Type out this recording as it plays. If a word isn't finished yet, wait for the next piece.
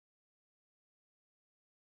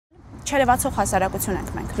չերևացող հասարակություն ենք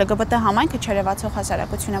մենք։ ԼԳԲՏ համայնքը չերևացող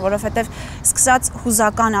հասարակություն է, որովհետև սկսած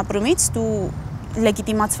հուզական ապրումից դու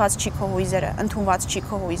լեգիտիմացված չի քո հույզերը, ընդունված չի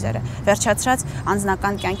քո հույզերը, վերջացրած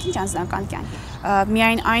անձնական կյանք, ինչ անձնական կյանք։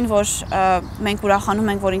 Միայն այն, որ մենք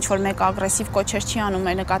ուրախանում ենք, որ ինչ-որ մեկ ագրեսիվ կոչեր չի անում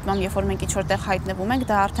մեր նկատմամբ, երբ որ մենք ինչ-որ տեղ հայտնվում ենք,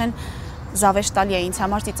 դա արդեն զավեշտալի է, ինձ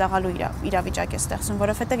համար ծիծաղալու իրավիճակ է ստեղծում,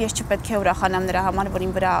 որովհետև ես չպետք է ուրախանամ նրա համար, որ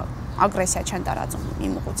իմ վրա ագրեսիա չեն տարածում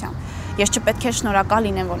իմ ուղղությամբ։ Ես չպետք է շնորհակալ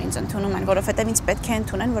լինեմ, որ ինձ ընդունում են, որովհետև ինձ պետք է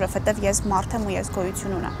ընդունեն, որովհետև ես մարդ եմ ու ես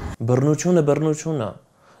գոյություն ունեմ։ Բռնությունը։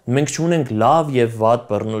 Մենք չունենք լավ եւ վատ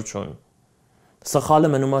բռնություն։ Սխալը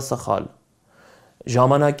մնում է սխալ։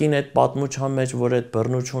 Ժամանակին այդ պատմության մեջ, որ այդ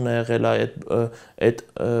բռնությունը եղել է, այդ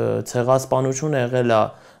ցեղասպանությունը եղել է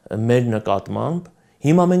մեր նկատմամբ,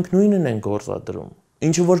 հիմա մենք նույնն ենք գործադրում։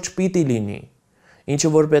 Ինչը որ չպիտի լինի, ինչը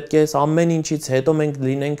որ պետք է ամեն ինչից հետո մենք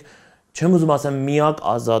լինենք, չեմ ուզում ասեմ միակ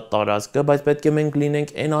ազատ տարածքը, բայց պետք է մենք լինենք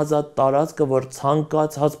այն ազատ տարածքը, որ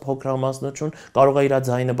ցանկացած փոքրամասնություն կարող է իր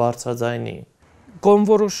ձայնը բարձրաձայնի։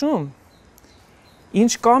 Կոնվորոշում,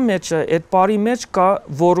 ինչ կա մեջը, այդ բարի մեջ կա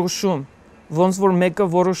որոշում, ոնց որ մեկը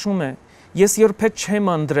որոշում է։ Ես երբեք չեմ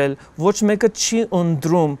անդրել, ոչ մեկը չի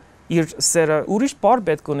անդրում իր սերը, ուրիշ բառ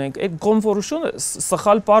պետք ունենք, այդ կոնվորոշումը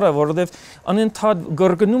սխալ բառ է, որովհետև անընդհատ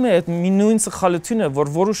գրգնում է այդ մի նույն սխալությունը,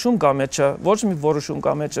 որ որոշում կա մեջը, ոչ մի որոշում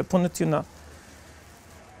կա մեջը, բնություն է։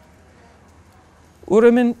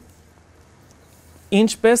 Ուրեմն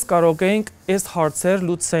ինչպես կարող ենք այս հարցեր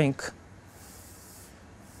լուծենք։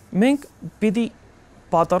 Մենք պիտի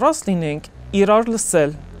պատրաստ լինենք իրար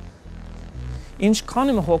լսել,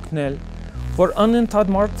 ինչքան եմ հոգնել, որ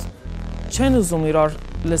անընդհատ մարդ չեն ուզում իրար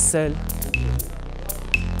լսել։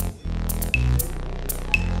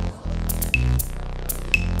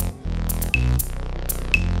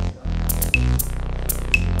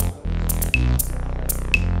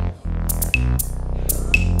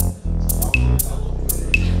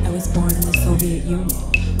 I was born in the Soviet Union.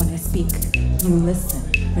 When I speak, you listen.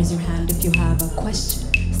 Raise your hand if you have a question.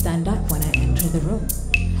 Stand up when I enter the room.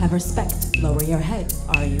 Have respect. Lower your head.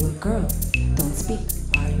 Are you a girl? Don't speak.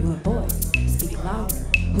 Are you a boy? Speak louder.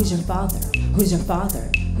 Who's your father? Who's your father?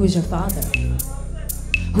 Who's your father?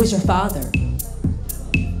 Who's your father?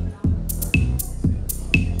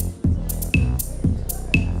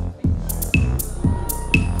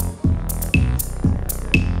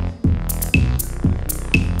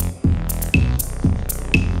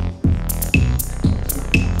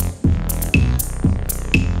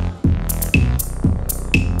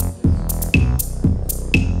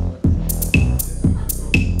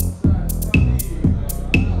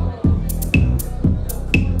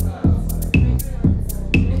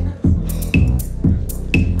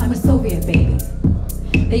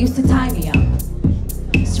 They used to tie me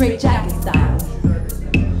up, straight jacket style.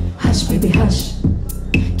 Hush, baby, hush,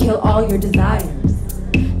 kill all your desires.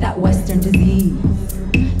 That Western disease,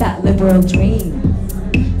 that liberal dream,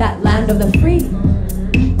 that land of the free,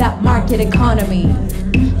 that market economy,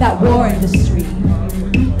 that war industry,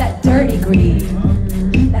 that dirty greed,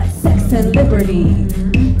 that sex and liberty,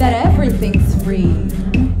 that everything's free,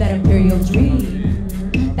 that imperial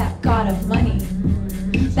dream, that god of money,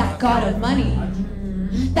 that god of money.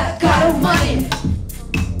 That god of money.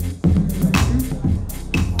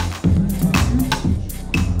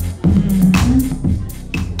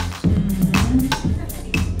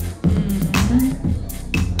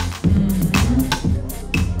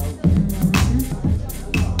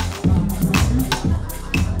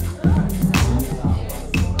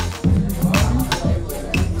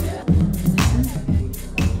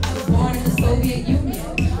 I was born in the Soviet Union.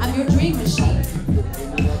 I'm your dream machine.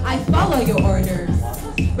 I follow your orders.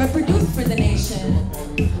 Reproduce for the nation.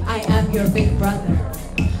 I am your big brother.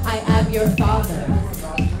 I am your father.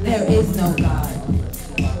 There is no God.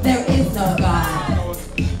 There is no God.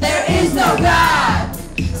 There is no God.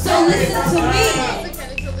 So listen to me.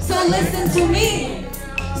 So listen to me.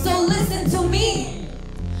 So listen to me.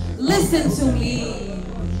 Listen to me.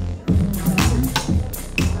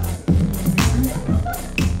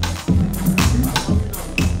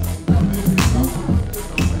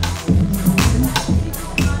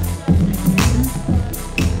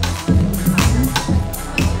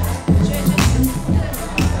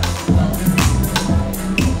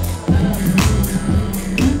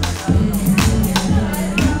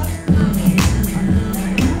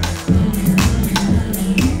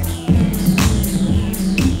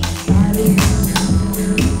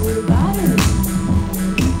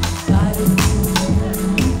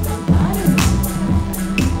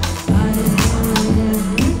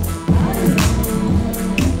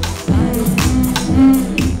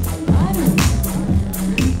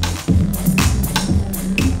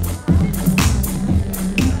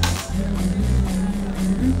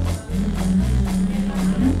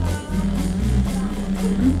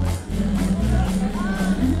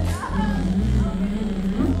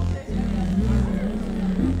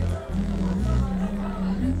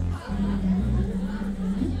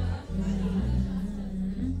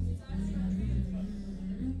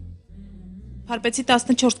 Փարպեցի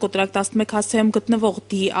 14 կոտրակ 11 հասցեում գտնվող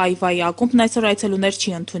DIY ակումբն այսօր այցելուներ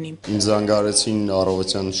չի ընդունի։ Ինձ զանգարեցին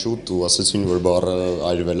առավոտյան շուտ ու ասացին, որ բառը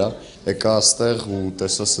այրվել է։ Եկա այստեղ ու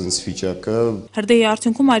տեսա սենց վիճակը։ Հրդեհի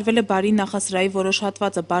արդյունքում այրվել է բարի նախասրահի որոշ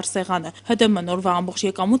հատվածը, բար սեղանը, ՀԴՄ նորվա ամբողջ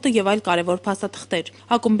եկամուտը եւ այլ կարևոր փաստաթղթեր։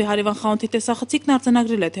 Ակումբի հարևան խանութի տեսախցիկն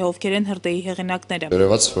արձանագրել է, թե ովքեր են հրդեհի հեղինակները։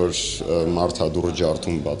 Երևաց, որ մարդա դուռը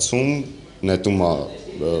ջարդում բացում, նետում է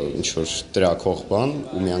ինչ-որ տրակող բան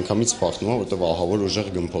ու միանգամից փախնում է, որտեղ ահավոր ուժեղ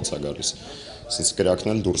գմփոց է գալիս։ Սենց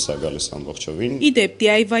կրակն էլ դուրս է գալիս ամբողջովին։ Իդեպ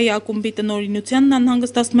DIY ակումբի տնօրինությանն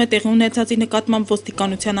անհանգստացնում է տեղի ունեցածի նկատմամբ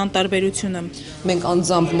ոստիկանության անտարբերությունը։ Մենք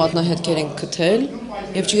անձամբ մատնահետքեր ենք գտել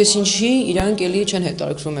եւ չգիտես ինչի իրանք էլի չեն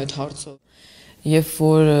հետաքրքրում այդ հարցով։ Երբ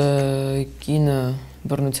որ կինը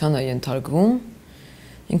բռնության է ենթարկվում,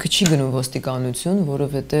 ինքը չի գնում ոստիկանություն,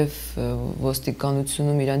 որովհետև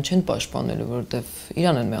ոստիկանությունում իրան չեն պաշտպանելու, որովհետև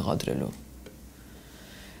իրան են մեղադրելու։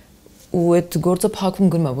 Ու այդ գործը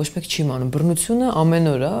փակվում գնում է, ոչ մեկ չի մանում։ Բռնությունը ամեն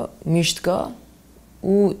օր է, միշտ կա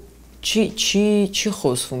ու չի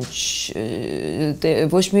խոսվում,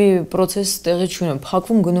 ոչ մի process տեղի չունի,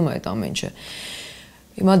 փակվում գնում է այդ ամեն ինչը։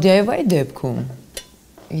 Հիմա DIY-ի դեպքում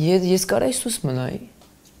ես կարայի սուս մնայի,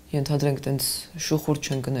 ենթադրենք տենց շուխուր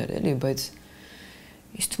չընկներ էլի, բայց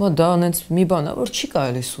Իսկ թվում է դա անենց մի բան է, որ չի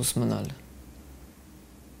կարելի սուս մնալ։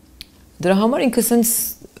 Դրա համար ինքը սենց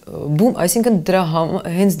բում, այսինքն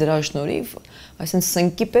հենց դրա շնորհիվ, այսինքն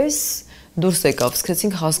սնկի պես դուրս եկավ,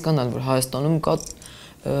 սկսեցինք հասկանալ, որ Հայաստանում կա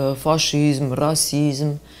ֆաշիզմ,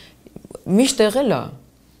 ռասիզմ, միշտ եղել է,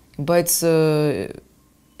 բայց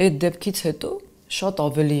այդ դեպքից հետո շատ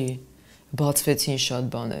ավելի բացվեցին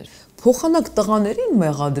շատ բաներ։ Փոխանակ տղաներին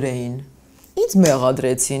մեղադրեին, ինձ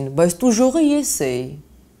մեղադրեցին, բայց տուժողը ես էի։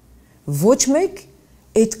 Ոչ մեկ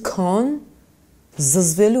այդքան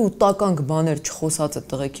զզվելու ու տականք բաներ չխոսած է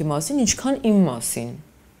տղեկի մասին, ինչքան իմ մասին։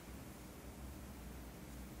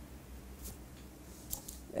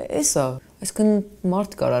 Էսա, այսքան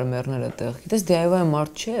մարդ կարար մեռնել այդտեղ։ Գիտես DIY-ը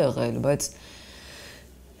մարդ չի եղել, բայց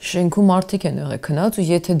շենքում մարդիկ են եղել քնած ու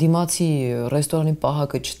եթե դիմացի ռեստորանի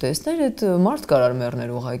պահակը չտեսներ, այդ մարդ կարար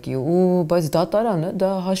մեռներ ուղղակի ու բայց դատարանը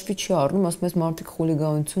դա հաշվի չի առնում, ասում ես մարդիկ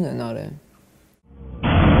խուլիգանություն են արել։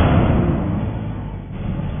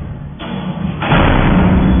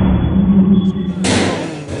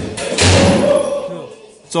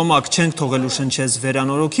 Ծոմակ չենք թողելու շնչես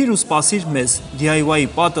վերանորոգիր ու սպասիր մեզ։ DIY-ի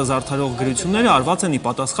պատը զարդարող գրությունները արված են ի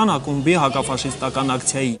պատասխան ակումբի հակաֆաշիստական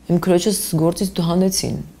ակցիայի։ Իմ քրոջս գործից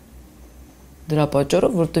դհանեցին։ Դրա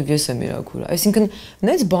պատճառով, որտեվ ես եմ իրաքուր։ Այսինքն,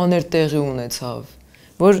 նենց բաներ տեղի ունեցավ,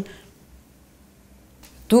 որ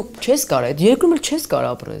դու չես կարող, այդ երկրում էլ չես կարող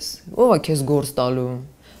ապրես։ Ո՞վ է քեզ գործ տալու։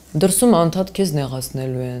 Դրսում անդադ քեզ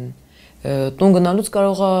նեղացնելու են։ Տուն գնալուց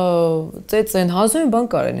կարող է ծեծեն, հազար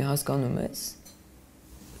բան կարեն, հասկանում ես։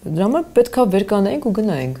 Դրա համար պետք է վեր կանայինք ու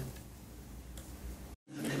գնայինք։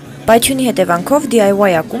 Պայթյունի հետևանքով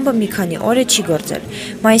DIY ակումբը մի քանի օր է չի գործել։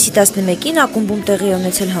 Մայիսի 11-ին ակումբում տեղի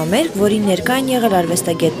ունեցել համերգ, որին ներկա են եղել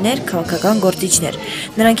արվեստագետներ, քաղաքական գործիչներ։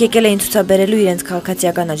 Նրանք եկել էին ցուցաբերելու իրենց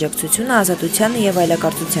քաղաքացիական աջակցությունը ազատությանը եւ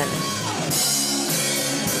այլակարծությանը։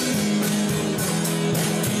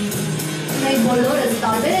 Մենք բոլորս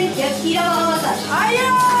տարբեր ենք եւ իրավահավատար։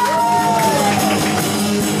 Այո!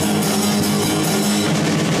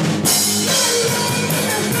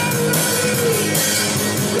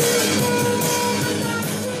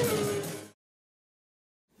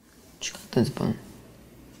 Տենց բան։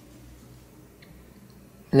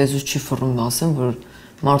 Լեզուս չի ֆռում ասեմ, որ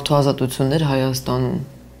մարդու ազատություններ Հայաստանում։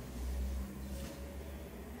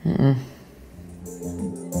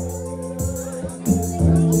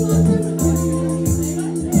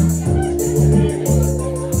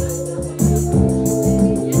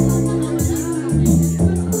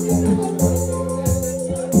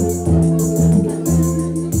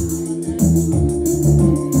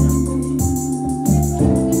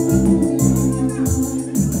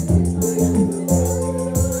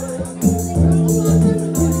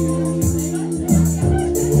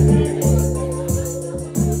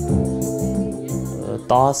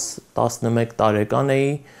 Տաս 11 տարեկան էի,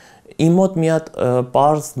 իմ մոտ մի հատ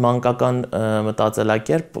պարզ մանկական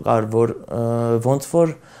մտածելակերպ կար, որ ոնց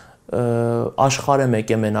որ աշխարհը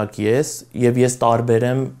մեկ է մենակ ես եւ ես տարբեր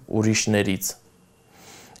եմ ուրիշներից։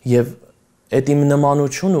 Եվ այդ իմ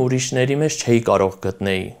նմանությունը ուրիշների մեջ չէի կարող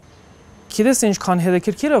գտնել։ Գիտես ինչքան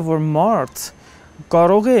հետաքրքիր է, որ մարդ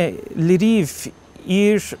կարող է լրիվ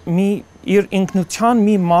իր ինքնության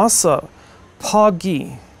մի մասը փագի,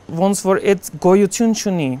 ոնց որ այդ գոյություն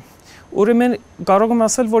չունի։ Ուրեմն կարող եմ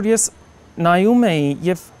ասել, որ ես նայում էի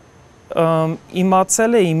եւ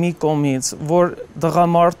իմացել էի մի կողմից, որ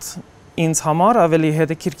դղամարդ ինձ համար ավելի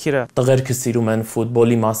հետաքրքիր է։ Տղերքը սիրում են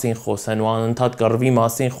ֆուտբոլի մասին խոսեն ու անընդհատ կռվի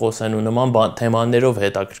մասին խոսեն ու նման թեմաներով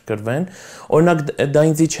հետաքրքրվեն, օրինակ դա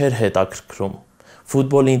ինձ չէր հետաքրքրում։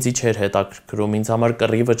 Ֆուտբոլը ինձ չէր հետաքրքրում, ինձ համար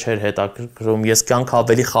կռիվը չէր հետաքրքրում, ես կյանք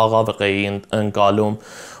ավելի խաղաղ էի ընկալում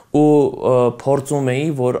ու փորձում էի,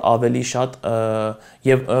 որ ավելի շատ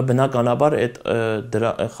եւ բնականաբար այդ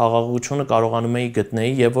խաղաղությունը կարողանում էի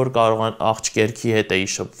գտնել եւ որ աղջկերքի հետ էի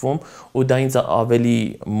շփվում ու դա ինձ ավելի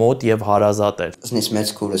մոտ եւ հարազատ էր։ Ես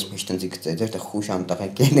մեծ քուրս միշտ ինձ գծեց, թե խուշան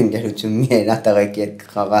տղեկ են ընկերություն մի էլա տղեկ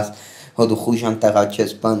խաղաս հոդու խուշան տղա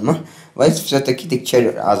չես բանը, բայց все-таки դիք չէր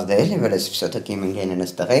ազդել, եւ ես все-таки իմ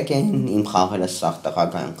ընկերներս տղեկ են, իմ խաղերը սաղ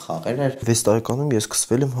տղական խաղեր էր։ 6 տարեկանում ես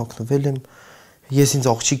սկսվել եմ, հագնվել եմ, ես ինձ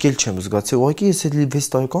աղջիկ էլ չեմ զգացել, ուղղակի ես էլի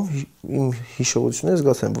 6 տարեկան իմ հիշողությունները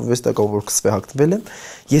զգացել եմ, որ 6 տարեկան որ սկսվել հագնվել եմ,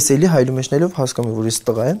 ես էլի հայլու մեջներով հասկանում եմ, որ ես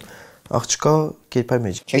տղա եմ, աղջկա կերպայի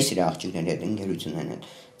մեջ։ Չէի սիրի աղջիկների հետ ընկերություն անեն։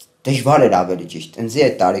 Դժվար էր ավելի ճիշտ։ Ինձ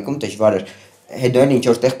այդ տարիքում դժվար էր։ Հետո էլ ինչ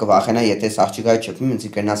որտեղ կվախենա, եթե աղջիկա չփում, ինձ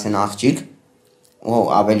կգնասեն աղջիկ, ու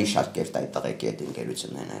ավելի շատ կերտ այդ տղեկի հետ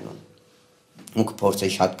ընկերություն անելուն։ Ու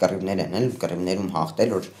կփորձեի շատ կռիվներ անել, կռիվներում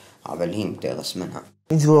հաղթել, որ ավելի իմ տեղս մնա։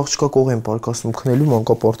 Ինձ որ աղջկա կող են պարկասում քնելու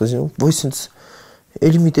մանկապարտեզինում, բայց ինձ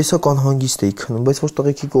էլի մի տեսակ անհանգիստ էի քնում, բայց որ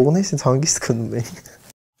տղեկի կողն է, ինձ հանգիստ քնում էի։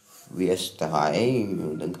 Ես տղա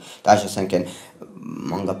էի, դաշ ասենք են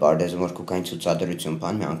մանկապարտեզում որ կուկային ցուցադրություն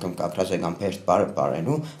բան, մի անգամ կապրած եկան պերտ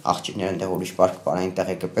բարելու, աղջիկները այնտեղ ուրիշ պարկ բարային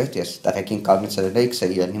տղեկը պերտ, ես տղեկին կանգնեցել էի,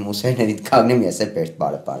 քսել ելնի մուսերներից կանգնեմ, ես էլ պերտ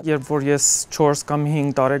բարը։ Երբ որ ես 4 կամ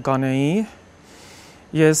 5 տարեկան էի,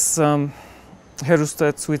 ես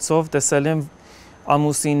հերոստացույցով տեսել եմ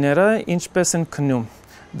ամուսինները ինչպես են քնում։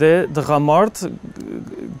 Դե դղամարդ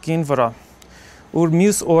գին վրա։ Որ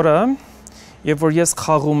մյուս օրը Երբ որ ես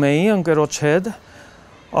խաղում էի ընկերոջ հետ,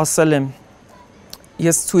 ասել եմ,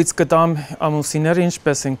 ես ցույց կտամ ամուսինները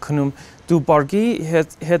ինչպես են քնում, դու բարգի,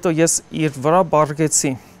 հետո ես իր վրա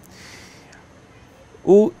բարգեցի։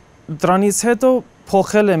 Ու դրանից հետո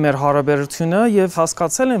փոխել է մեր հարաբերությունը եւ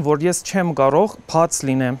հասկացել եմ, որ ես չեմ կարող բաց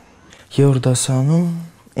լինեմ։ Երրորդ դասարանում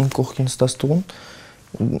այն կողքին ստաստուղում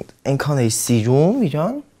այնքան էի սիրում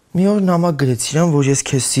իրան, մի օր նամակ գրեց իրան, որ ես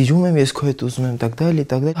քեզ սիրում եմ, ես քո հետ ուզում եմ, տակ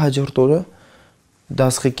դա, հաջորդ օրը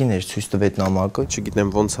դասղեկին էր ցույց տվեց նամակը,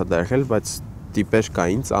 չգիտեմ ոնց է դա եղել, բայց տիպեր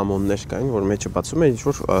կային, ծամոններ կային, որ մեջը բացում էին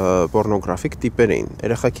ինչ-որ պորնոգրաֆիկ տիպեր էին։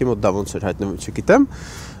 Երեխաքի մոտ դա ոնց էր հայտնվում, չգիտեմ,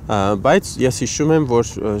 բայց ես հիշում եմ,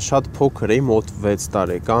 որ շատ փոքր էի, մոտ 6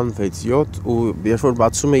 տարեկան, 6-7 ու երբ որ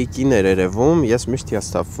բացում էի կիներ երևում, ես միշտ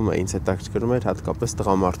հիասթափվում էի, ինձ հետաքրքրում էր հատկապես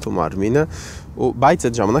տղամարդու մարմինը, ու բայց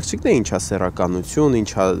այդ ժամանակ չգիտեի ինչա սեռականություն,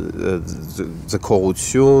 ինչա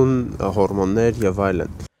ձգողություն, հորմոններ եւ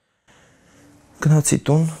այլն։ Գնացի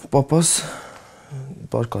տուն, պապաս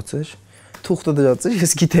բարկած էր, թուղթը դրած էր,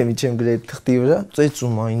 ես գիտեմ ինչ եմ գրել թղթի վրա,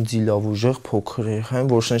 ծեծում այն ձիլավ ուժեղ փոքր երեխային,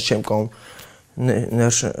 որ շնչ չեմ կամ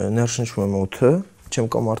ներշնչում եմ օդը, չեմ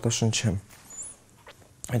կամ արտաշնչեմ։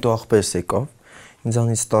 Հետո աղբերս եկավ,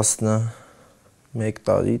 ինձանից 11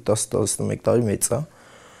 տարի, 10-11 տարի մեծ է,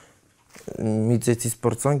 մի ծեծից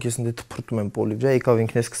պրծանք, ես ընդ թփրտում եմ պոլի վրա, եկավ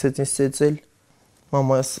ինքն է սկսեց ինձ ծեծել,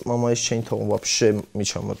 մամայիս չէին թողում вообще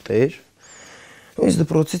միջամտեր, ու ինձ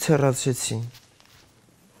դպրոցից հեռացրեցին,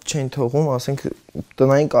 չեն թողում, ասենք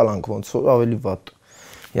տնային կալանք ոնց որ ավելի վատ,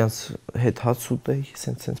 յանց հետ հաց ուտեի,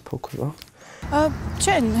 սենց փոքր վաղ։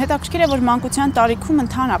 Չէ, հետաքրքիր է, որ մանկության տարիքում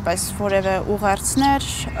ընդհանրապես որևէ ուղերձներ,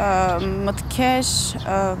 մտքեր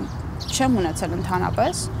չեմ ունեցել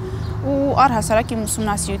ընդհանրապես ու առհասարակ իմ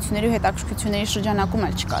ուսումնասիրությունների ու հետաքրքրությունների շրջանակում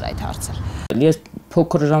էլ չկար այդ հարցը։ Ես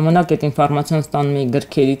փոքր ժամանակ այդ ինֆորմացիան ստանում էի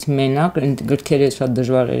գրքերից մենակ, այդ գրքերը շատ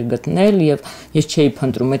դժվար էր գտնել եւ ես չէի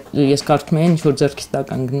փնտրում, ես կարդում էի ինչ-որ ձեռքից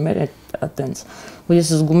տական գնում էր այտենց։ Ու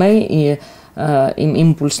ես զգում էի իմ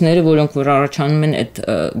իմպուլսները, որոնք որ առաջանում են այդ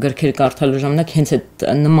գրքերը կարդալու ժամանակ հենց այդ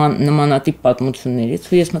նմանատիպ պատմություններից,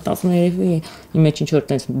 ու ես մտածում եմ երևի իմ մեջ ինչ-որ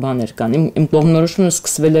այտենց բաներ կան։ Իմ կողմնորոշումը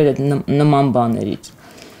սկսվել էր այդ նման բաներից։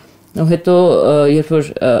 Ու հետո երբ որ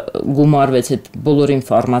գումարվեց այդ բոլոր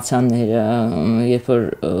ինֆորմացիաները, երբ որ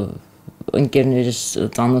ընկերներս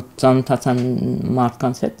ծանոթացան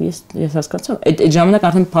մարդկանց հետ, ես հասկացա, այդ ժամանակ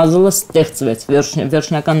արդեն puzzle-ը ստեղծվեց,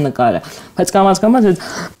 վերջնական նկարը, բայց կամաց այդ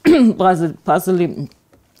puzzle-ի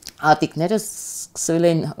հատիկները սկսել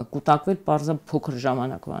էին կուտակվել պարզա փոքր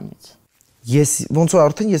ժամանակվանից։ Ես ոնց որ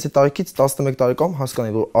արդեն ես այդ տարիքից 11 տարեկան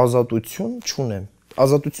հասկանում եմ, որ ազատություն չունեմ։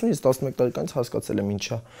 Ազատությունը ես 11 տարեկանից հասկացել եմ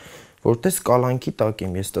ինչա, որտես կալանքի տակ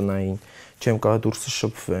եմ ես տնային, չեմ կարող դուրսը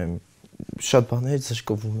շփվեմ, շատ բաներ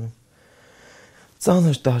զրկվում եմ։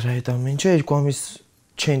 Ծանր տարա այդ ամեն ինչը, 2 ամիս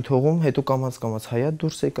չեն թողում, հետո կամաց հայա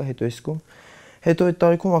դուրս եկա, հետո եսկում, Հետո այդ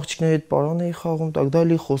տարիքում աղջիկների հետ պարան էի խաղում, տակ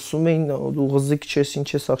դալի խոսում էին, ու ղզիկ չես, ինչ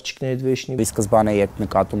ես աղջիկների հետ վեշնի։ Ի սկզբանե երբ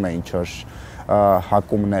նկատում էի ինչ-որ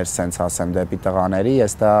հակումներ, սենց ասեմ, դեպի տղաների,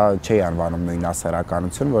 ես դա չէի անվանում նույն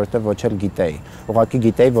ասարականություն, որովհետև ոչ էլ գիտեի։ Ուղղակի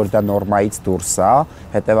գիտեի, որ դա նորմայից դուրս է,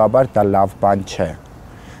 հետևաբար դա լավ բան չէ։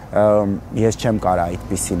 Ես չեմ կարա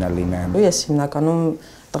այդպիսինը լինեմ։ Ես հիմնականում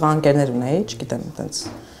տղա ընկերներ ունեի, չգիտեմ, այտենց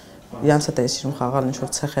իրանց հետ էի սիրում խաղալ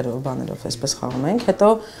ինչ-որ ցեխերով, բաներով, այսպես խաղում էինք։ Հետո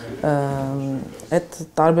այդ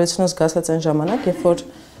տարբերությունը զգացվեց այն ժամանակ, երբ որ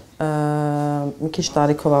մի քիչ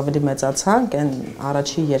տարիքով ավելի մեծացանք, այն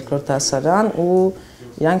առաջի երկրորդ դասարան ու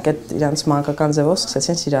իրանք այդ իրանց մանկական ձևով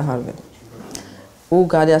սկսեցին սիրահարվել։ Ու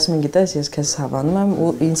գալի ասում են, գիտես, ես քեզ հավանում եմ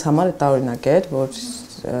ու ինձ համար դա օրինակ էր, որ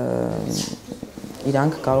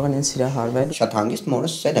իրանք կարող են ինձ սիրահարվել։ Շատ հանգիստ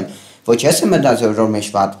մորս սել եմ։ Ոչ ես եմ մտածել, որ մեջ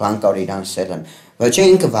վատ բան կար իրան սել եմ, ոչ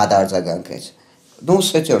ինքը վատ արձագանքեց։ Դու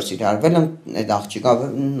սկսեցի որ սիրահարվել եմ, այդ աղջիկը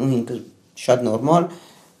ու ինքը շատ նորմալ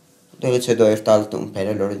դեղից հետո էր տալ տուն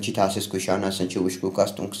բերել, որ չի ասես կուշանասն չի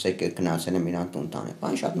ուշկուկաս տուն կսեք գնացել եմ իրան տուն տանել։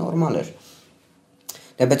 Բան շատ նորմալ էր։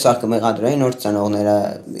 Դեպի ցախ կմեղադրային որ ծնողները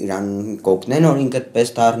իրան կոկնեն, որ ինքը պես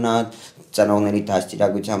դառնա, ծնողների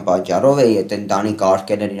դաստիարակության պատճառով է, եթե ընտանիքը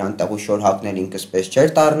արկել էր իրան տեղու շոր հակնել, ինքս պես չէր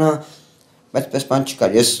դառնա, բայց պես բան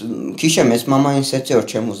չկար։ Ես քիչ եմ, ես մամային ասեցի, որ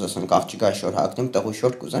չեմ ուզում աղջիկա շոր հակնեմ, տեղու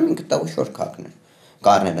շոր կուզեմ, ինքը տեղու շոր կհակներ։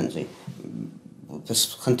 Կառնել ընձի։ Պես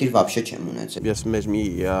խնդիր вообще չեմ ունեցել։ Ես մեր մի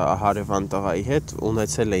հարևան տղայի հետ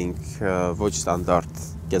ունեցել էինք ոչ ստանդարտ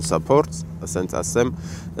կենսափորձ, ասենց ասեմ,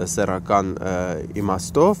 սեռական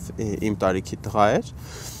իմաստով, իմ տարիքի տղա էր,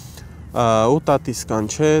 ու տատիս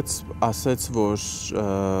կանչեց, ասեց, որ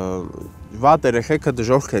վատ երեխեքը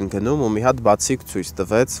դժոխք են գնում ու մի հատ բացիկ ցույց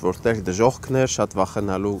տվեց, որտեղ դժոխքներ շատ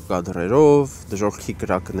վախենալու կադրերով, դժոխքի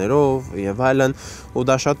կրակներով եւ այլն, ու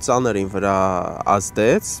դա շատ ծանր ին վրա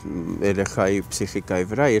ազդեց երեխայի պսիխիկայի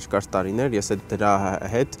վրա երկար տարիներ, ես այդ դրա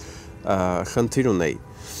հետ խնդիր ունեի։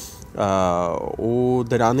 Ու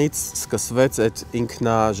դրանից սկսվեց այդ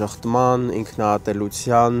ինքնաժխտման,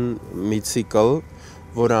 ինքնաատելության մի ցիկլ,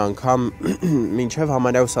 որը անգամ մինչև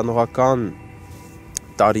համարյա ուսանողական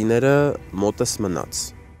տարիները մոտս մնաց։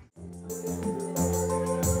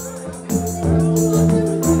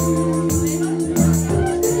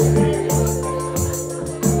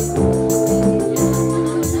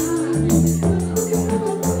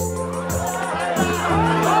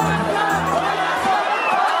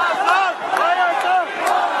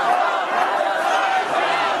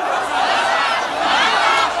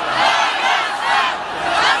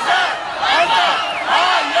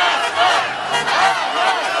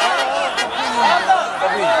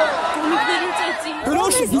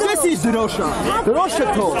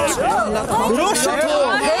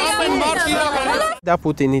 Դա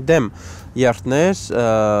Պուտինի դեմ երթներ,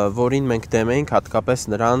 որին մենք դեմ էինք հատկապես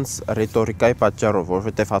նրանց ռետորիկայի պատճառով,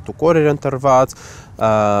 որովհետև հատուկ օր էր ընտրված,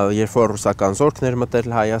 երբ որ ռուսական զորքներ մտել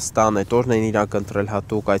Հայաստան, այդ օրն էին իրենք ընտրել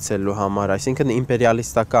հատուկ այցելելու համար, այսինքն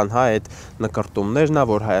իմպերիալիստական, հա, այդ նկրտումներն է,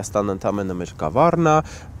 որ Հայաստանը ընդամենը մեր գավառն է,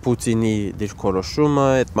 Պուտինի դիրքորոշումը,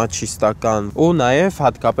 այդ մաչիստական, ու նաև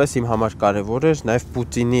հատկապես իմ համար կարևոր էր նաև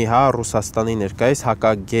Պուտինի, հա, Ռուսաստանի ներկայիս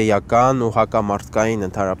հակագեյական ու հակամարտկային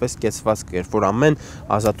ընդհանրապես կեցվածք, երբ որ ամեն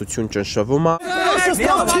ազատություն ճնշվում է։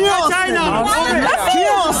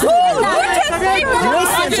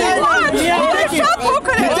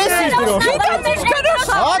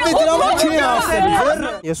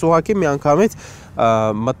 Ես ուղղակի միանգամից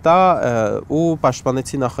մտա ու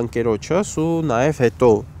պաշտպանեցի նախընկերոջս ու նաև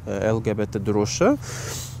հետո ԼԳԲՏ դրոշը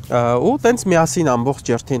ու տենց միասին ամբողջ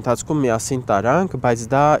երթի ընթացքում միասին տարանք, բայց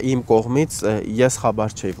դա իմ կողմից ես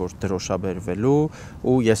խաբար չէի, որ դրոշա բերվելու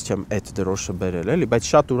ու ես չեմ այդ դրոշը բերել էլի, բայց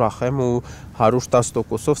շատ ուրախ եմ ու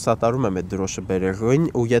 110%-ով սատարում եմ այդ դրոշը բերելուն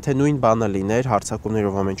ու եթե նույն բանը լիներ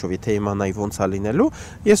հարցակումներով ամենչով, եթե իմանայի ոնց է լինելու,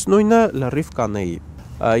 ես նույնը լրիվ կանեի։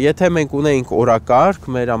 Եթե մենք ունեինք օրակարգ,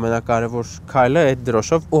 մեր ամենակարևոր քայլը այդ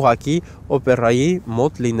դրոշով ուղակի օպերայի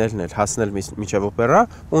մոտ լինելն էր, հասնել մինչև օպերա,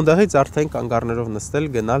 ու ընդեղից արդեն կանգառներով նստել,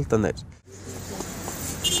 գնալ տներ։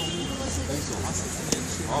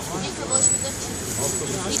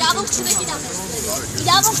 Իրավունք չունեք իրան տեսնելու։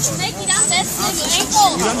 Իրավունք չունեք իրան տեսնելու։ Էկո։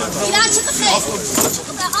 Իրան չտխեք։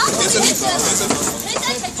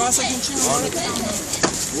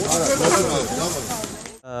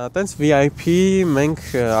 Տենց VIP մենք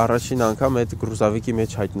առաջին անգամ այդ գրուզավիկի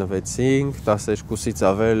մեջ հայտնվեցինք, 12-ից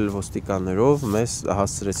ավել ոստիկաններով մեզ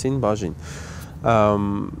հասցրեցին բաժին։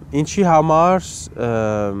 Ինչի համար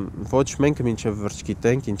ոչ մենք մինչև վերջ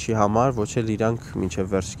գիտենք, ինչի համար ոչ էլ իրանք մինչև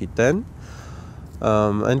վերջ գիտեն։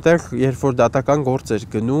 Այնտեղ երբ որ դատական գործ էր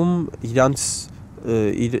գնում, իրանց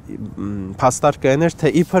փաստարկը այն էր,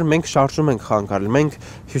 թե իբր մենք շարժում ենք խանգարել։ Մենք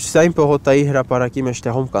Հյուսիսային պողոտայի հրապարակի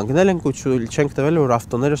մեջտեղում կանգնել ենք ու չենք տվել, որ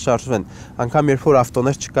ավտոները շարժվեն։ Անկամ երբ որ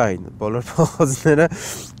ավտոներ չկային, բոլոր փողոցները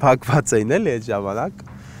փակված էին էլի այդ ժամանակ,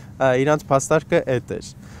 իրանց փաստարկը այդ էր։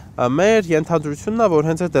 Մեր ենթադրությունն է, որ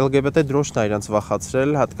հենց այդ ԼԳԲՏ դրոշն է իրանց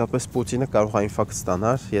վախացրել, հատկապես Պուտինը կարող է ինֆարկտ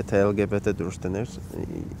ստանար, եթե ԼԳԲՏ դրոշ դներ,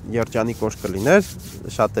 երջանիկ օր կլիներ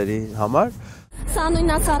շատերի համար։ Սա նույն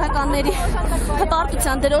նացարականների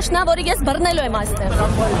հպարտության դրոշն է, որի ես բռնելու եմ այստեղ։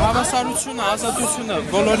 Հավասարությունը, ազատությունը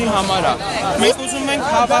բոլորի համար է։ Մենք ուզում ենք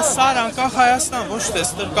հավասար անկախ Հայաստան, ոչ թե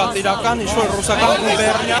ստրկատիրական ինչ-որ ռուսական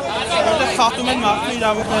գուբերնիա, որտեղ խախտում են մարդու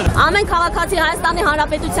իրավունքները։ Ամեն քաղաքացի Հայաստանի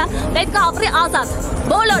Հանրապետության պետք է ապրի ազատ,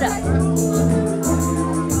 բոլորը։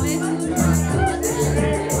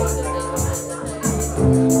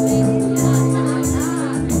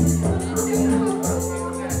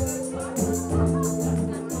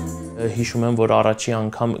 Հիշում եմ, որ առաջի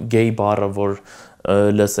անգամ գեյ բառը, որ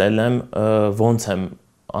լսել եմ, ոնց եմ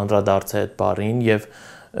անդրադարձել այդ բառին եւ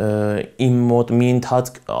իմ մոտ մի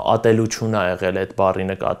ընթացք ատելություն ա եղել այդ բառի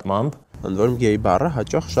նկատմամբ։ Ընդ որում գեյ բառը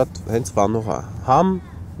հաճախ շատ հենց վանող է։ Համ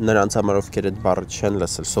նրանց համար, ովքեր այդ բառը չեն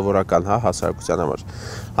լսել, սովորական, հա, հասարակության համար։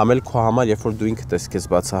 Համ էլ քո համար, երբ որ դու ինքդ ես քեզ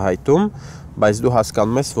բացահայտում, բայց դու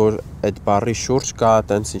հասկանում ես, որ այդ բառի շուրջ կա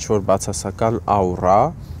տենց ինչ-որ բացասական աուրա,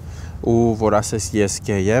 ու որ ասես ես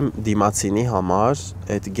գեյ եմ, դիմացինի համար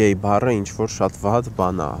այդ գեյ բառը ինչ-որ շատ վատ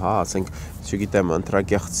բան է, հա, ասենք, չգիտեմ,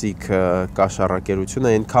 ընտրակեղծիկ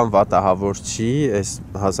կաշառակերությունը այնքան վատահավոր չի այս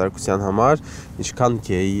հասարակության համար, ինչքան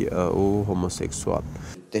գեյ ու հոմոսեքսուալ։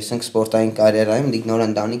 Տեսենք սպորտային կարիերայում նոր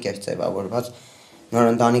ընտանիք էր ձևավորված, նոր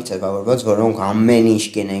ընտանիք ձևավորված, որոնք ամեն ինչ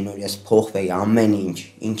կենեին, որ ես փոխվեի, ամեն ինչ,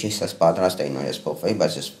 ինչից ես պատրաստ էի, որ ես փոխվեի,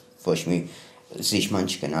 բայց ես ոչ մի զիջման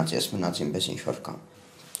չգնաց, ես մնաց ինպես ինչ-որ կամ։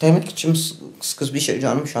 Դե մեկ չեմ սկզբի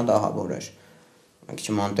շրջանում շատ ահավոր էր։ Մեկ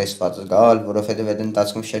չեմ անտեսված գալ, որովհետև այդ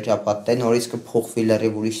ընթացքում շրջապատը նորից կփոխվի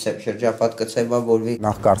լրիվ ուրիշ շրջապատ կձևավորվի։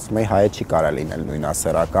 Նախ կարծում եի հայը չի կարա լինել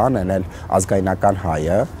նույնասեռական, էլ ազգայնական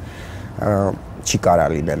հայը չի կարա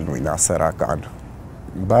լինել նույնասեռական,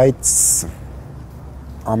 բայց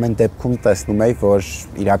ամեն դեպքում տեսնում եի, որ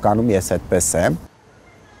իրականում ես այդպես եմ։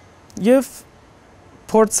 Եվ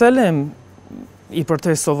փորձել եմ իբր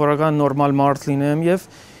թե սովորական նորմալ մարդ լինեմ եւ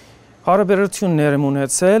հարաբերություններ եմ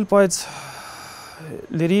ունեցել, բայց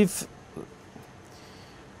լրիվ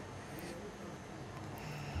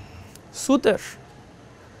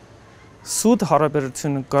սուտ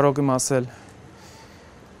հարաբերություն կարող եմ ասել։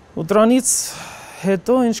 Ու դրանից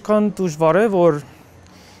հետո ինչքան դժվար է, որ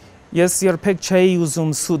ես երբեք չէի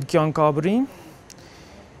ուզում սուտ կյանք ապրի,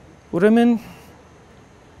 ուրեմն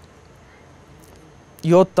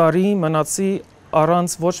 7 տարի մնացի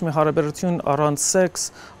առանց ոչ մի հարաբերություն, առանց սեքս,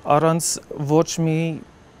 առանց ոչ մի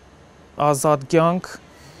ազատ կյանք,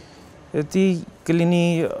 դա կլինի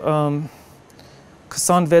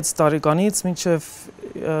 26 տարեկանից մինչև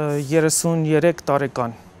 33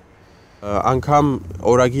 տարեկան։ Անգամ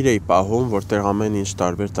օրագիր էի պահում, որտեղ ամեն ինչ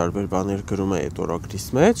տարբեր բաներ գրում է այդ օրագրիս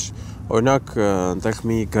մեջ, օրինակ այնտեղ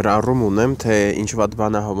մի գրառում ունեմ, թե ինչ վատ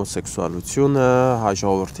բան է հոմոսեքսուալությունը, հայ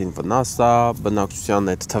ժողովրդին վնաս է,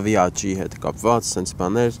 բնակչության այդ թվի աճի հետ կապված, սենց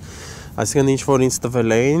բաներ, այսինքն ինչ որ ինձ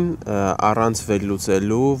տվել էին առանց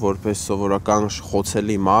վերլուծելու, որպես սովորական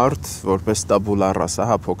խոցելի մարդ, որպես տաբուլա ռասա,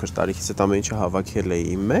 հա, փոքր տարիքից այդ ամեն ինչը հավաքել էի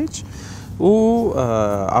իմ մեջ, ու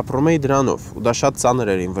ապրում էի դրանով, ու դա շատ ծանր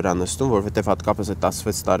էր իմ վրա նստում, որովհետև հատկապես այդ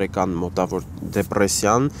 16 տարեկան մոտավոր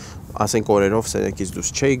դեպրեսիան, ասենք օրերով սենյակից դուրս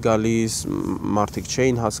չէի գալիս, մարդիկ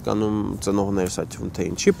չէին հասկանում, ծնողներս այդ թվում թե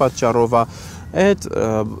ինչի պատճառով է, այդ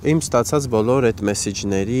իմ ստացած բոլոր այդ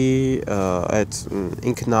մեսեջների, այդ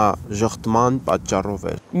ինքնաժխտման պատճառով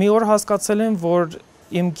էր։ Մի օր հասկացել եմ, որ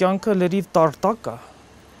իմ կյանքը լրիվ տարտակ է։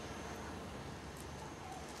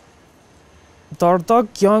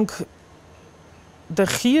 Տարտակ կյանք դե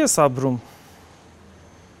խի ես ապրում,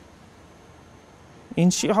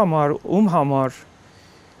 ինչի համար, ում համար,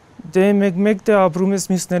 դե մեկ դե ապրում ես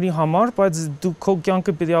մյուսների համար, բայց դու քո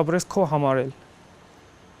կյանքը պիտի ապրես քո համար էլ։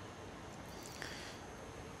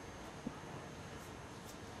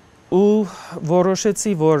 Ու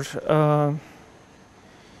որոշեցի, որ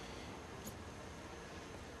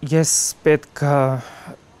ես պետք է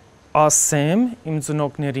ասեմ իմ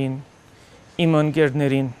ծնողներին, իմ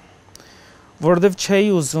ընկերներին, որովհետև չէի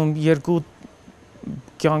ուզում երկու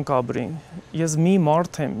կյանք ապրի, ես մի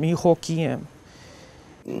մարդ եմ, մի հոգի եմ։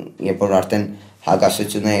 Երբ որ արդեն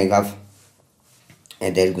հագասությունը եկավ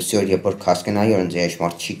այդ երկուսի օր, երբ որ կասկնայի, որ ինձ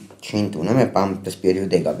հեշմարտ չի ընդունում, պես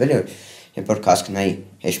պերիոդ եկավ էլ, երբ որ կասկնայի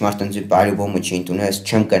հեշմարտ ինձ բարիբոմը չի ընդունում, ես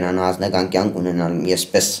չեմ կնան ազնական կյանք ունենալ, ես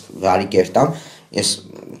պես վարի կերտամ, ես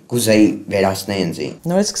կուզեի վերացնել ինձ։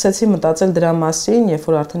 Նորից սկսեցի մտածել դրա մասին, երբ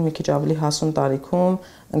որ արդեն մի քիչ ավելի հասուն տարիքում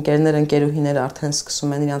ընկերներ, ընկերուհիներ արդեն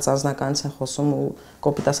սկսում են իրենց անձնականից են խոսում ու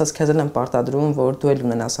կոպիտ ասած քեզ են պարտադրում, որ դու էլ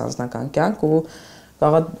ունենաս անձնական կյանք ու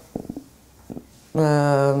կարող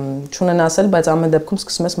չունենասել, բայց ամեն դեպքում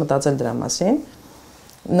սկսում ես մտածել դրա մասին։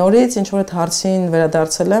 Նորից ինչ որ այդ հարցին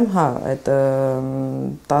վերադարձել եմ, հա, այդ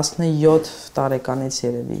 17 տարեկանից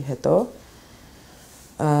երևի հետո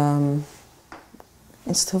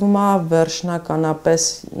ինձ թվում է վերջնականապես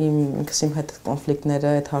ինքս իմ հետ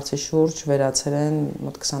կոնֆլիկտները այդ հարցի շուրջ վերացել են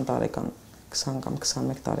մոտ 20 տարեկան, 20 կամ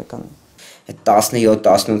 21 տարեկան։ Այդ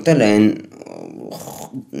 17-18 էլ են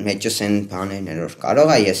մեջս են բաներն էր որ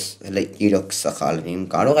կարող է ես հələ իրոք սխալվեմ,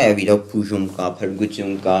 կարող է եւ իրոք բուժում կա,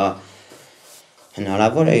 փրկություն կա,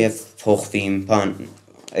 հնարավոր է եւ փոխվիմ, բան,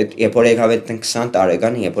 այդ երբ որ եկավ այդ 20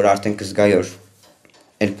 տարեկանը, երբ որ արդեն կզգայի որ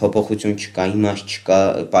էլ փոփոխություն չկա, իմաստ չկա,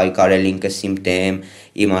 պայքարել ինքս իմ դեմ,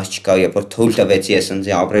 իմաստ չկա, երբ որ թույլ տվեցի ես ինձ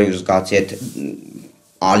ապրել ու զգացի այդ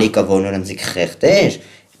ալիքը որ ինձ խեղդեր,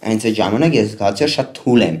 այնց այդ ժամանակ ես զգացի որ շատ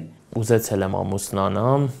թույլ եմ։ Ուզեցել եմ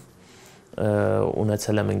ամուսնանամ,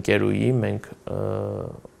 ունեցել եմ ընկերուհի, մենք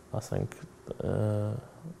ասենք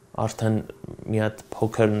արդեն մի հատ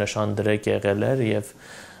փոքր նշանդրեք եղել էր եւ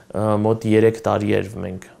մոտ 3 տարի էր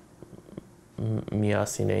մենք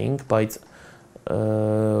միասին էինք, բայց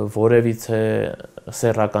որևիցե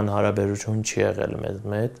սեռական հարաբերություն չի եղել մեզ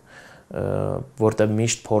հետ, որտեղ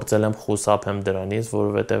միշտ փորձել եմ խուսափեմ դրանից,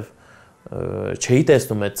 որովհետեւ չէի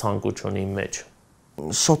տեսնում այդ ցանկությունը իմ մեջ։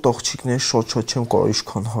 Շատ աղջիկներ, շատ չեմ կարող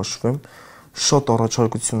ինչքան հաշվեմ, շատ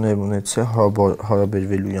առաջարկություններ ունեցել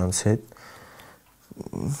հարաբերվելու իրենց հետ։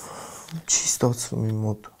 Չի ստացվում իմ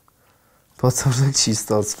մոտ։ Բացարձակ չի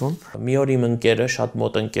ստացվում։ Մի օր իմ ընկերը, շատ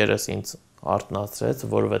մոտ ընկերս ինձ արթնացրեց,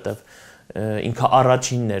 որովհետև ինքը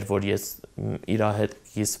առաջինն էր, որ ես իր հետ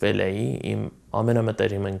կիսվել էի, իմ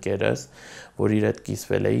ամենամտերիմ ընկերս, որ իր հետ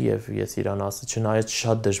կիսվել էի եւ ես իրան ասացի, չնայած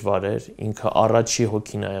շատ դժվար էր, ինքը առաջի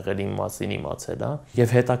հոգին ա եղել իմ մասին իմացել է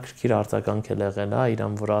եւ հետաքրքիր արձագանք էլ եղել է,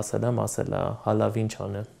 իրան որ ասել է, հալավ ինչ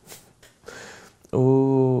անեմ։ Ու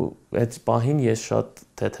այդ պահին ես շատ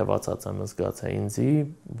թեթևացած եմ զգացել ինձի,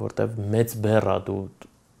 որտեվ մեծ բեռ ա դու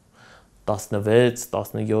 16,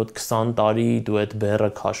 17, 20 տարի դու այդ բեռը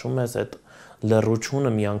քաշում ես, այդ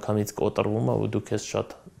լռությունը միանգամից կոտրվում է ու դու քեզ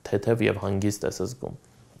շատ թեթև եւ հանգիստ ես զգում։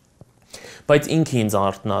 Բայց ինքը ինձ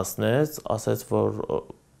արթնացնեց, ասաց, որ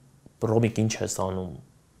Ռոմիկ ինչ ես անում,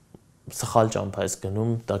 սխալ ճամփա ես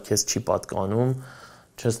գնում, դա քեզ չի պատկանում,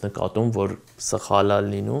 չես նկատում, որ սխալ է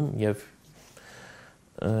լինում եւ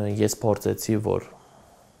ես փորձեցի, որ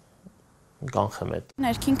կանխեմ այդ։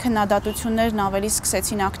 Ներքին քննադատություններն ավելի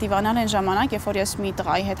սկսեցին ակտիվանալ այն ժամանակ, երբ որ ես մի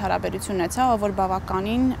տղայի հետ հարաբերություն ունեցա, որ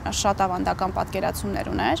բավականին շատ ավանդական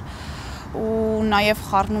պատկերացումներ ուներ ու նաև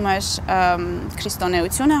խառնում էր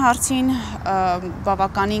քրիստոնեությունը հարցին,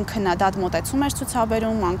 բավականին քննադատ մոտեցում էր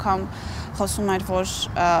ցուցաբերում, անգամ խոսում էր, որ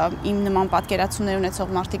իմ նման պատկերացումներ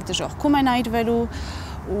ունեցող մարդիկ դժոխքում են այրվելու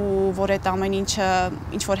ու որ այդ ամեն ինչը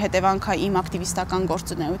ինչ որ հետևանք է իմ ակտիվիստական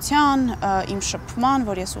գործունեության, իմ շփման,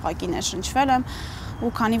 որ ես ուղղակի ներշնչվել եմ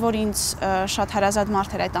ու քանի որ ինձ շատ հարազատ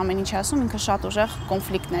մարդ էր այդ ամեն ինչի ասում, ինքը շատ ուժեղ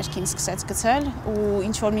կոնֆլիկտ ներքին սկսեց գցել ու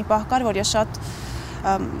ինչ որ մի պահ կար, որ ես շատ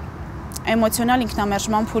էմոցիոնալ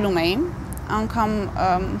ինքնամերժման փուլում էի, անգամ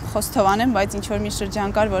խոստովանեմ, բայց ինչ որ մի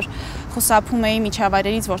շրջան կար, որ խուսափում էի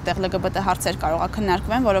միջավայրերից, որտեղ ԼԳԲՏ հարցեր կարող է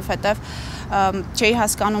քննարկվեն, որովհետև չէի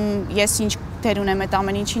հասկանում ես ինչ դեր ունեմ այդ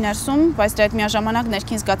ամեն ինչի ներսում, բայց դրա հետ միաժամանակ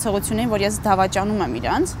ներքին զգացողություն էին, որ ես դավաճանում եմ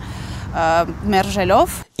իրանց,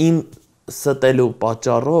 մերժելով։ Իմ ստելու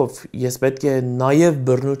պատճառով ես պետք է նաև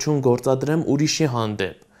բռնություն գործադրեմ ուրիշի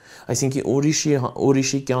հանդեպ։ Այսինքն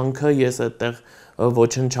ուրիշի կյանքը ես այդտեղ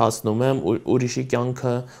ոչնչացնում եմ, ուրիշի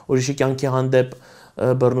կյանքի հանդեպ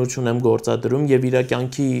բռնություն եմ գործադրում եւ իր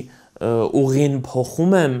կյանքի ուղին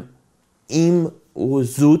փոխում եմ իմ ու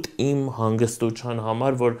զուտ իմ հանգստության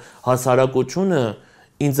համար, որ հասարակությունը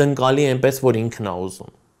ինձ ընկալի այնպես, որ ինքն է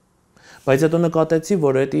ուզում։ Բայց հետո նկատեցի,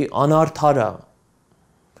 որ դա անարդար է։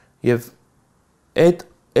 Եվ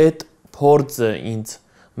այդ փորձը ինձ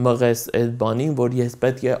մղեց այդ բանին, որ ես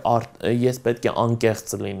պետք է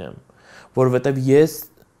անկեղծ լինեմ, որովհետև ես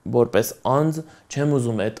որպես անձ չեմ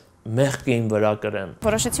ուզում այդ մեղքը իմ վրա կրեմ։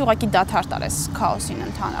 Որոշեցի ուղղակի դադար տալ քաոսին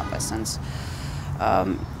ընդհանրապես ինձ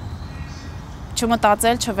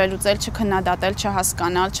չմտածել, չվելուծել, չքննադատել,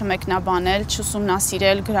 չհասկանալ, չմեկնաբանել,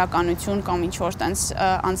 չուսումնասիրել գրականություն կամ ինչ-որ տենց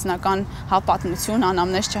անձնական պատմություն,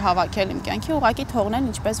 անամնես չհավաքել իմ կյանքի, ուղղակի թողնել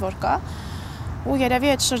ինչպես որ կա։ Ու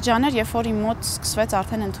երևի այդ շրջան էր, երբ որ իմ մոտ սկսվեց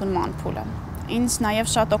արդեն ընդունման փուլը։ Ինձ նաև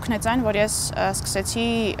շատ օգնեց այն, որ ես սկսեցի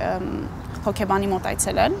հոգեբանի մոտ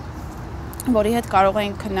այցելել որի հետ կարող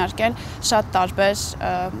էինք քննարկել շատ տարբեր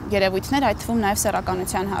երևույթներ, այդ թվում նաև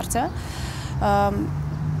սեռականության հարցը։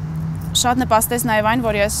 Շատ նպաստեց նաև այն,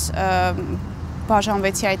 որ ես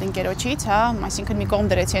բաժանվեցի այդ ընկերոջից, հա, այսինքն մի կողմ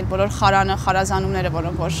դրեցի այդ բոլոր խարանը, խարազանումները,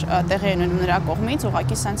 որոնք որ տեղի են ունենում նրա կողմից,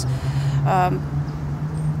 ուղղակի սենց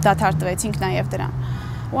դադարեցինք նաև դրան։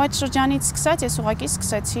 Ու այդ շրջանից սկսած ես ուղղակի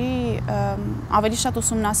սկսեցի ավելի շատ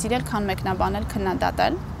ուսումնասիրել, քան մեկնաբանել,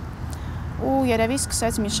 քննադատել։ Ու երևի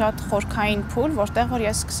սկսեց մի շատ խորքային փուլ, որտեղ որ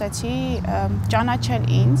ես սկսեցի ճանաչել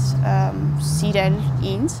ինձ, սիրել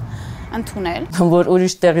ինձ, ընդունել։ Որ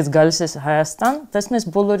ուրիշ տեղից գալիս ես Հայաստան, տեսնում ես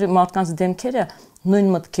բոլոր մարդկանց դեմքերը նույն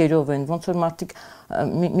մտքերով են, ոնց որ մարդիկ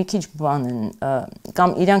մի քիչ բան են,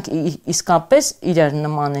 կամ իրանք իսկապես իրար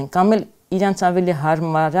նման են, կամ էլ իրանց ավելի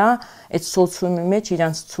հարմար է այդ սոցիումի մեջ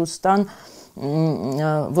իրանց ցույց տան,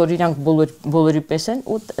 որ իրանք բոլորի պես են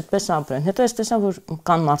ու այդպես ապրեն։ Հետո ես տեսա, որ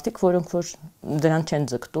կան մարդիկ, որոնք որ դրան չեն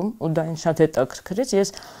ձգտում ու դա ինձ շատ հետաքրքրեց,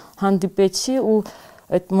 ես հանդիպեցի ու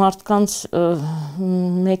այդ մարդկանց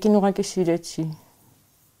մեկին ուղղակի սիրեցի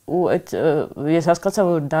ու այդ ես հասկացա,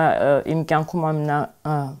 որ դա իմ կյանքում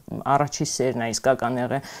առաջի սերն է իսկական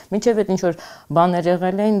եղել։ Մինչև այդ ինչ որ բաներ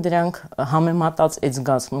եղել էին, դրանք համեմատած այդ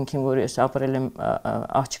զգացմունքին, որ ես ապրել եմ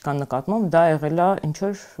աղջկա նկատմամբ, դա եղել է ինչ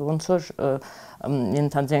որ ոնց որ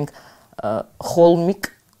ենթադրենք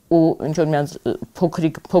խոլմիկ ու ինչ որ մի հատ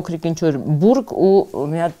փոքրիկ ինչ որ բուրգ ու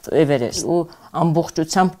մի հատ Էվերեստ ու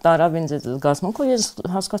ամբողջությամբ տարավ ինձ այդ զգացմունքը, ես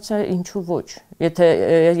հասկացա ինչու ոչ։ Եթե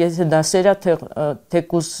դա սերա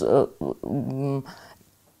թեկուս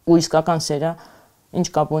ու իսկական սերա, ինչ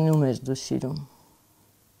կապ ունի ում ես դու սիրում։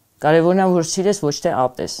 Կարևորն է որ սիրես, ոչ թե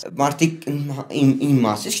ատես։ Մարդիկ իմ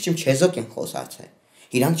մասից չեմ չեզոք են խոսացել։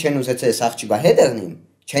 Իրանք չեն ուզեցել այս աղջիկա հետ եղնիմ,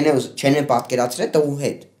 չեն պատկերացրել տղու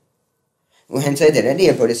հետ։ Ու հենց այդ էր էլի,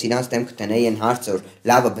 երբ որ ես իրանց դեմքը տնեի են հարցը, որ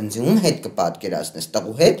լավը բնձի ում հետ կպատկերացնես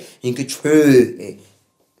տղու հետ, ինքը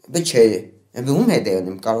չէ, ում հետ է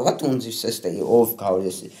եղնում, կարող է տու ինձ ստեի, ով կարող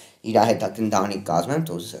ես իրա հետ ընտանիք կազմեմ,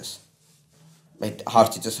 դու ուզես։ Այդ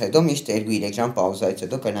հարցիցս հետո միշտ 2-3 ժամ պաուզայից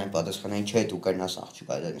հետո կնային պատասխանային, չէ, դու կրնաս աղջիկ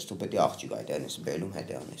այդ եղնես, դու պետք է աղջիկ այդ եղնես, բելում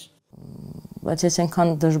հետ եղնես։ Բայց ես այնքան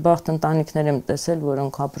դժբախտ ընտանիքներ եմ տեսել,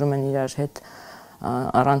 որոնք ապրում են իրար հետ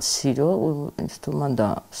առանց սիրո ու ինձ թվում է դա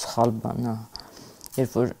սխալ բան է։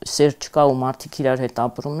 Երբ որ սեր չկա ու մարդիկ իրար հետ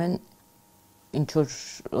ապրում են, ինչ որ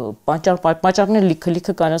պատճառներ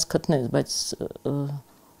լիքը կարաս գտնես, բայց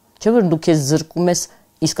չէ որ դու քեզ զրկում ես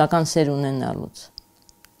իսկական սեր ունենալուց։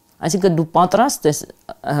 Այսինքն դու պատրաստ ես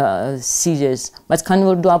սիրես, բայց քանի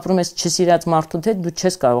որ դու ապրում ես չսիրած մարդու հետ, դու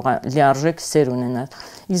չես կարող լիարժեք սեր ունենալ։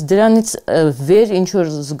 Իսկ դրանից վեր ինչ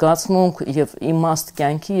որ զգացմունք եւ իմաստ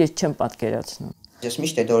կյանքի ես չեմ պատկերացնում։ Ես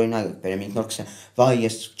միշտ այդ օրինակ բերեմ ինքնոր կսեմ, վայ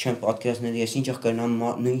ես չեմ պատկերացնել, ես ինչ կգնամ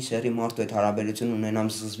նույն սերի մարդու հետ հարաբերություն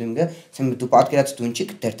ունենամ զզվիմ գա, ասեմ դու պատկերացրու դու ինչի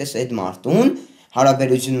կդերտես այդ մարդուն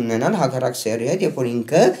հարաբերություն ունենալ հակառակ սերի հետ, երբ որ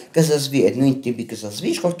ինքը կզզվի, այդ նույն տիպի կզզվի,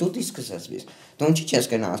 ինչ որ դու դից կզզվիս։ Դու ինչի չես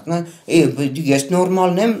գնա ասում, ես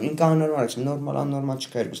նորմալն եմ, ինքը աննորմալ է, նորմալ աննորմալ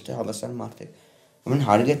չկա, ուստի հավասար մարդ է։ Ուրեմն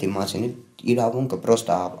հարկ է դիմացին իրավունքը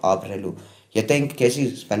պրոստը ապրելու։ Եթե ինքը քեզի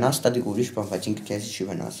վնաս տա դի ուրիշ բան, բայց ինքը քեզի չի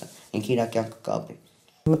վնասա։ Ինքը իր կյանքը կապի։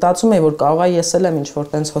 Մտածում եմ, որ կարող է ես էլ եմ ինչ որ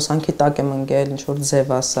տենց հոսանքի տակ եմ ընկել, ինչ որ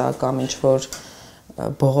ձև ասա կամ ինչ որ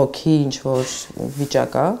բողոքի ինչ որ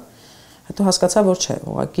վիճակ է։ Հետո հասկացա, որ չէ,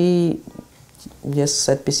 ուղղակի ես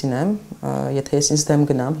այդպեսին եմ, եթե ես ինձ դեմ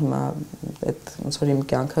գնամ, հիմա այդ ոնց որ իմ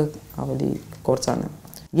կյանքը ավելի կործանեմ։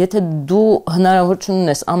 Եթե դու հնարավորություն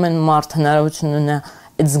ունես, ամեն մարդ հնարավորություն ունենա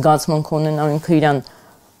այդ զգացմունքը ունենալ ինքը իրան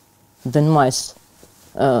դնում այս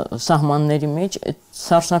սահմանների մեջ, այդ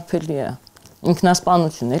սարսափելի է։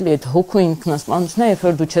 Ինքնասպանություն էլի, այդ հոգու ինքնասպանությունն է, երբ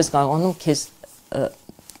որ դու չես կարողանում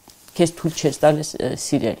քեզ թույլ չես տալիս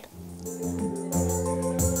սիրել։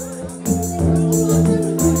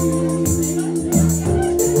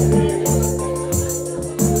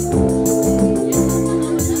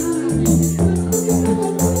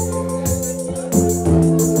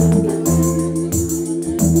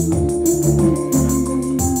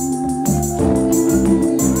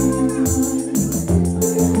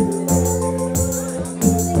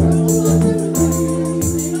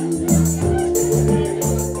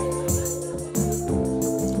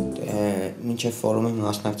 Ֆորումի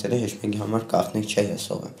մասնակցել է հեշտի համար կախնիկ չէ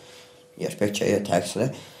եսով եմ։ Երբեք չէ թաքսել է։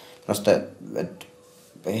 Պրոստը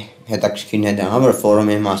հետաքրքիրն է դա, որ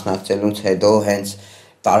ֆորումի մասնակցելուց հետո հենց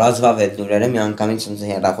տարածվավ այդ լուրերը մի անգամից ինձ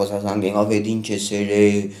հեռախոսազանգ եղավ, այդ ինչ է սերը,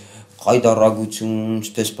 խայդարագություն,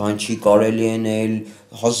 ինչպես բան չի կարելի ենել,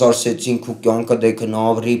 1000 ու կյանքը դե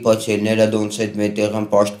քնավրի, բայց ելները դոնց այդ մետեղ են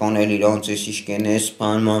պաշտպանել իրանց էս իշկենես,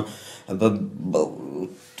 բանման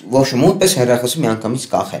ոչ մոտպես հեռախոսը միանգամից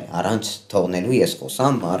կախել, առանց թողնելու ես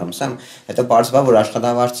խոսամ, առմսամ, հետո բարձվա, որ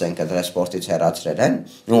աշխատավարձ են կտրել սպորտից հեռացրել են,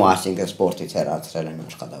 ու այսինքն սպորտից հեռացրել են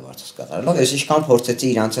աշխատավարձս կատարելով, ես ինչքան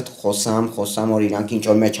փորձեցի իրանց հետ խոսամ, որ իրանք ինչ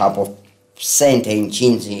որ մեջ հապով սեն թե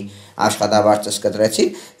ինչինձի աշխատավարձս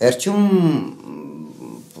կտրեցին, վերջում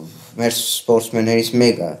մեր սպորտսմեններից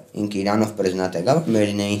մեկը ինքը Իրանով պրեզիդենտ եղավ,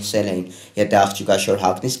 մերին սել էին, եթե աղջիկա շոր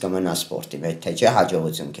հագնից կմնա սպորտի մեջ, թե չէ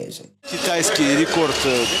հաջողություն քեզ է։ Китайский рекорд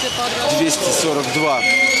 242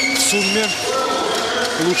 в сумме.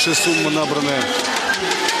 Лучшая сумма, набранная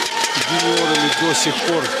юниорами до сих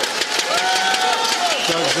пор,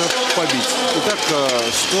 также побить. Итак,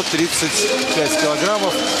 135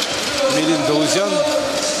 килограммов. Мелин Далузян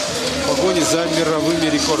в погоне за мировыми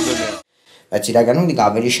рекордами. Բայց իրականում դիք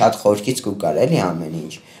ավելի շատ խորքից կուկար էլի ամեն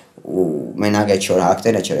ինչ ու մենակ այդ շոր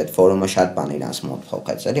հակտերը չէր այդ ֆորումը շատ բան իրանց մոտ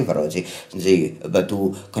փոխեց էլի վրոզի դու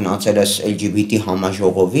գնացել ես LGBT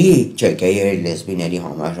համաժողովի չէ գեյերի լեսբիների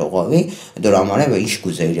համաժողովի դրա համար է ինչ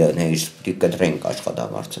կուզեիր ներս պիտի կտրենք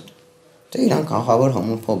աշխատավարձը դե իրանք ախավոր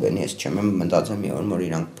հոմոֆոբ են ես չեմ մտածում մի օր որ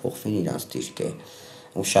իրանք փոխվին իրանց դիրքը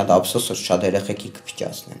ու շատ ափսոս որ շատ երեխեքի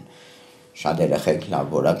կփճացնեն շատ երեխեք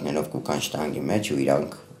լավ որակներով կուկան շտանգի մեջ ու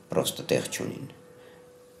իրանք Պրոստը տեղ չունին։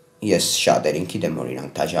 Ես շատերին գիտեմ, որ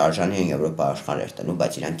իրանք դաժարժանի են Եվրոպա աշխարհ երթելու,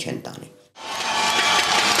 բայց իրանք չեն տանի։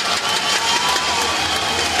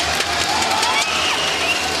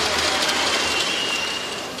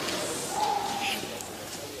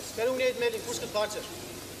 Скорее Мелин, пусть бачер.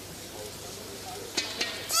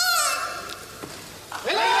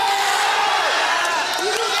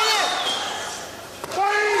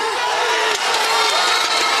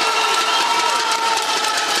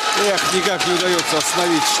 Эх, никак не удается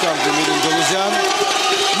остановить штангу Мелин Далузян.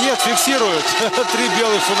 Нет, фиксирует 3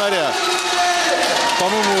 белых фонаря.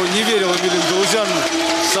 По-моему, не верила Мелин Далузян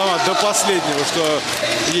сама до последнего, что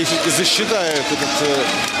ей все-таки засчитает этот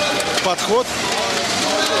подход.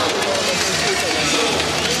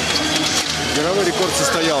 Мировой рекорд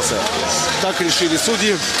состоялся. Так решили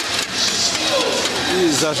судьи.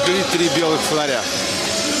 И зажгли 3 белых фонаря.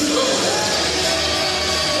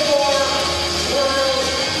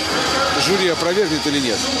 Жюри опровергнет или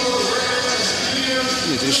нет?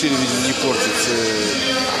 Нет, решили, видимо, не портить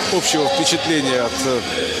общего впечатления от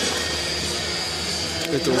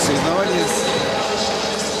этого соревнования.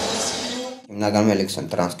 Հիմնականում էլեքսն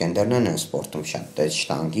տրանսգենդերներն են սպորտում շատ դες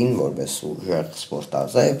շտանգին, որպես ուժեղ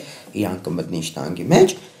սպորտազեվ, իրանք կմտնի շտանգի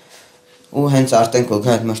մեջ ու հենց արդեն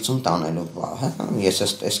կոգա այդ մրցում տանելու վահ, ես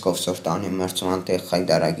այս տեսքով սոր տանի մրցում անտեղ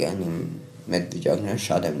Խայդարագյանի մեծ վիճակներ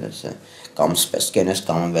շատ եմ լսել, կամ սպես կենես,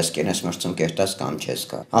 կամ վես կենես մրցում կերտած, կամ չես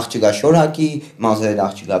կա։ Աղջիկա շորակի, մազերը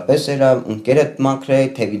աղջիկա պեսերը, ունկերդ մակրե,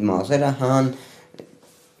 թևիդ մազերը հան,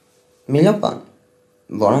 միլոպան,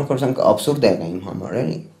 որոնք որսանք աբսուրդ եղը իմ համար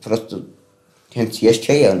էլի, պրոստը հենց ես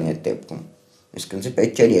չէի անի այդ դեպքում, իսկ ինձ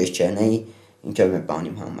պետք չէր ես չենեի ինչով է բան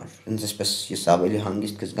իմ համար, ինձ այսպես ես ավելի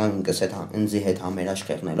հանգիստ կզգամ ինձի հետ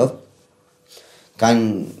համերաշխեղնելով, կան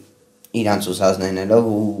իրանց ուսազնենելով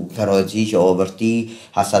ու վրոձի, ժողովրդի,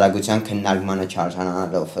 հասարակության քննարկմանը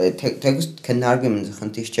չարժանանալով, թեկուզ քննարկեմ ինձ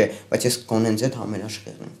խնդիր չէ, բայց ես կոնենց հետ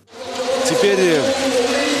համերաշխեղնեմ։ Теперь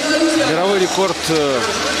мировой рекорд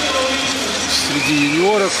среди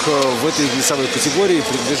юниорок в этой весовой категории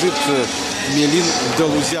принадлежит Մելին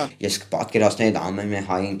Դալուզյան։ Ես կպատկերացնեի ամեն մի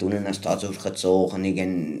հային տունեն ստացող խծող,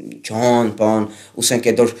 նիգեն ջան, բան, ուսենք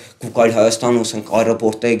այդ որ Կուկայ Հայաստան, ուսենք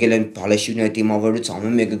аэроպորտը եկել են Բալեշինի դիմավորից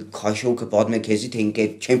ամեն մեկը քաշով կպատմե քեզի թե ինքը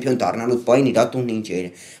չեմպիոն դառնալու պայն իր տունն ինչ էր։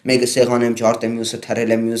 Մեկը սեղան եմ ջարդեմ, մյուսը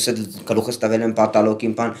թերել եմ, մյուսը գլուխս տվել եմ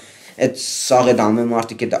պատալոկին, բան այդ սաղ այդ ամեն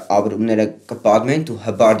մարդիկ այդ ապրումները կպատմեն, դու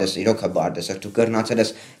հբարդես, իրոք հբարդես, դու կրնացել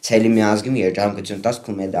ես ցելի մի ազգի երաժշտություն տաս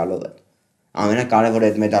քու մեդալով է։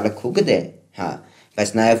 Ամենակարևորը այդ մեդալը քու գտե, հա,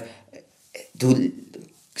 բայց նաև դու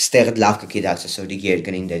ստեղ լավ կգիտակցես, որ դիք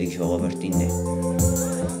երկրին դերի ժողովրդին է։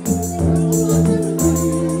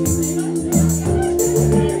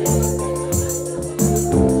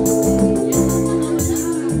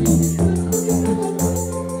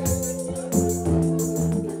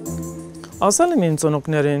 Ասել եմ իմ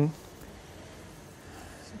ծնողներին,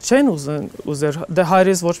 չեն ուզեր, դե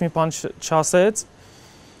հայրս ոչ մի բան չասեց,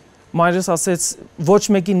 մայրս ասեց ոչ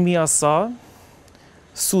մեկին մի ասա,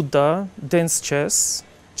 սուդա, դենս չես,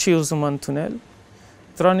 չի ուզում ընդունել,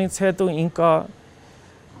 դրանից հետո ինքա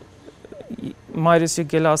մայրս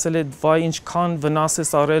եկել ասել է վայ ինչքան վնաս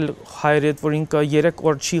ես արել հայրդ, որ ինքա 3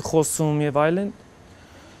 օր չի խոսում եւ այլն,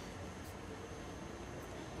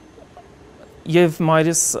 Եվ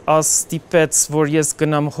մայրս ստիպեց, որ ես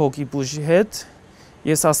գնամ հոգի բուժի հետ,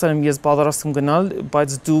 ես ասել եմ ես պատրաստ եմ գնալ,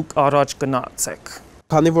 բայց դուք առաջ գնացեք։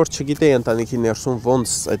 Քանի որ չգիտեի ընտանիքի ներսում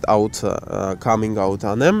ոնց այդ out-ը coming out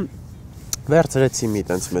անեմ, վերցրեցի մի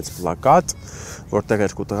տենց մեծ պլակատ, որտեղ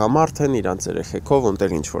երկու տղամարդ են, իրանց երեխեքով,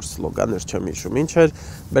 որտեղ ինչ-որ սլոգաներ չեմ հիշում ինչ էր,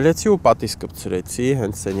 բերեցի ու պատիս կպցրեցի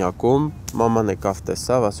հենց սենյակում, մաման եկավ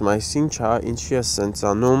տեսավ, ասում այս ինչ է, ինչի ես սենց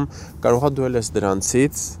անում, կարողա դու ես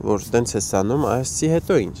դրանցից, որ տենց ես անում, ասեցի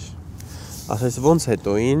հետո ինչ, ասեց ոնց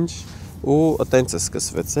հետո ինչ, ու տենց է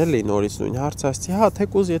սկսվեց էլի, նորից նույն հարցը, ասեցի հա,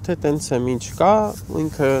 թեկուզ եթե տենց եմ ինչ կա, ու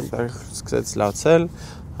ինքը սկսեց լացել,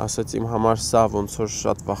 ասեց իմ համար սա ոնց որ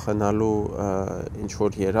շատ վախենալու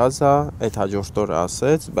ինչ-որ երազ է, այդ հաջորդ օրը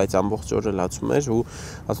ասեց, բայց ամբողջ օրը լացում էր ու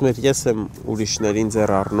ասում էր ես եմ ուրիշներին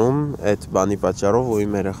ձեռ առնում այդ բանի պատճառով ու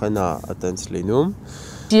իմ երեխան է այտենց լինում։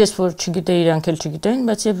 Ես որ չգիտեի, իրանք էլ չգիտեին,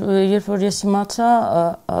 բայց երբ որ ես իմացա,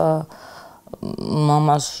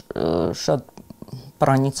 մամաս շատ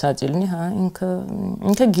պրանիցատիլնի, հա,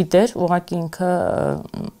 ինքը գիտեր, ուղղակի ինքը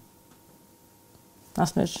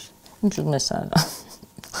ասում էր ինչ ուզում ես արա։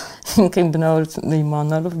 Ինքը բնավորությունը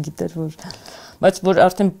իմանալով գիտեր որ բայց որ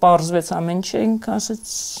արդեն պարզվեց ամեն ինչ ինքը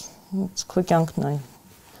ասեց քո կյանքն է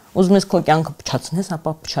ուզում ես քո կյանքը փչացնես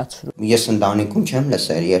ապա փչացրու ես ընտանիքում չեմ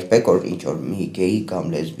լսել երբեք որ ինչ որ մի գեյի կամ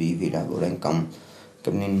լեսբի վիրավորեն կամ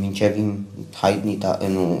կմնին մինչև իմ հայտնի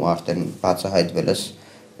ու արդեն բացահայտվելս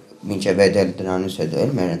մինչև էլ դրանից հետո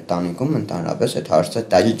էլ մեր ընտանիքում ընդհանրապես այդ հարցը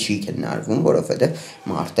դաժե չի քննարկվում որովհետև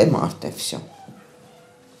մարդ է վсё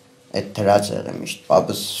այդ դրած եղել միշտ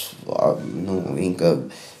պապս նու ինքը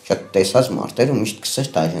շատ տեսած մարդեր ու միշտ կսեր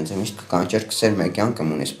դաժենց միշտ կկանչեր կսեր մեկ յանքը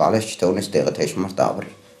ունես բալես չթողնես տեղը թեժ մարդ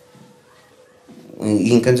ավրի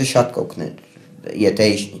ինքնձի շատ կօգներ եթե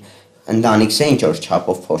ընտանիքս է ինչ որ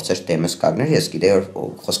չափով փորձեր դեմս կանգներ ես գիտեի որ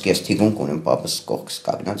խոսքի ես թիգուն կունեմ պապս կողքս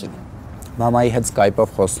կանգնած մամայի հետ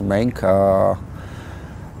Skype-ով խոսում ենք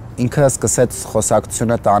ինքը սկսեց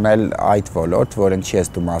խոսակցությունը տանել այդ ոլորտ, որ ինչի ես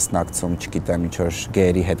դու մասնակցում, չգիտեմ, ինչ որ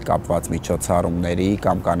գերի հետ կապված միջոցառումների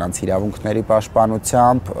կամ կանանց իրավունքների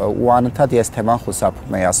պաշտպանությամբ ու անընդհատ ես թեման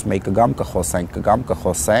խուսափում եի, ասում եի կգամ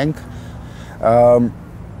կխոսենք։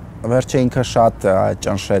 Վերջը ինքը շատ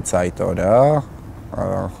ճնշեց այդ օրը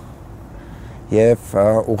եւ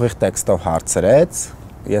ուղիղ տեքստով հարցրեց,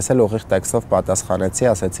 ես էլ ուղիղ տեքստով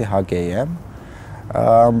պատասխանեցի, ասեցի հա գեյ եմ։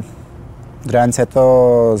 Դրանից հետո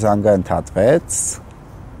զանգը ընդհատվեց,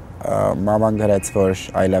 մաման գրեց, որ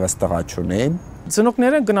այլևս տղա չունի։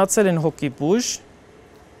 Ծնողները գնացել են հոգիբուժ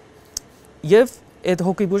եւ այդ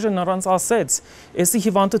հոգիբուժը նրանց ասեց, «Էսի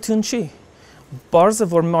հիվանդություն չի»։ Բարձը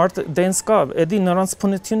որ մարդ դենս կա, էդի նրանց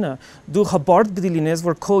փնությունը, դու հբարդ պիտի լինես,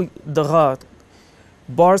 որ քո դղա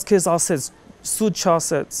բարձ քեզ ասեց, սուտ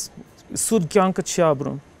չասեց, սուտ կյանքը չի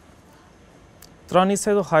ապրում։ Դրանից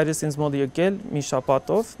հետո հայրս ինձ մոտ եկել մի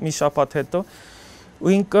շաբաթ հետո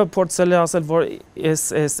ու ինքը փորձել է ասել որ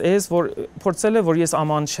ես որ փորձել է որ ես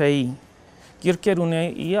աման չէի գիրքեր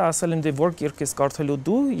ունեի ասել եմ դե որ գիրք ես կարդալու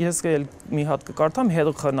դու ես էլ մի հատ կկարդամ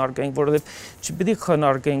հետո քննարկենք որովհետև չպիտի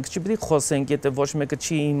քննարկենք չպիտի խոսենք եթե ոչ մեկը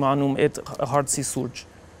չի իմանում այդ հարցի սուրճ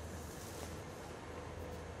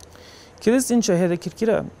Գիտես ինչ է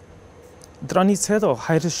հետաքրքիրը դրանից հետո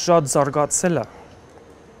հայրս շատ զարգացել է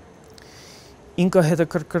ինքը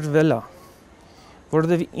հետաքրքրվել է,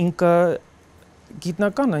 որովհետև ինքը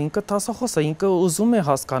գիտնական է, ինքը տասախոս է, ինքը ուզում է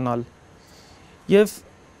հասկանալ եւ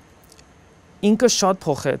ինքը շատ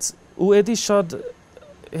փոխեց ու էդի շատ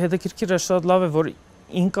հետաքրքիրը շատ լավ է, որ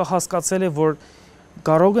ինքը հասկացել է, որ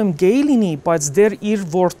կարող եմ գեյ լինի, բայց դեռ իր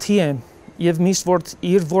որդի եմ եւ միշտ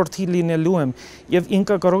իր որդի լինելու եմ եւ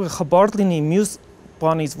ինքը կարող է խբարդ լինի մյուս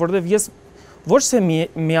բանից, որովհետև ես ոչ թե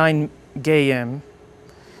միայն գեյ եմ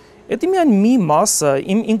Էդի միայն մի մասը,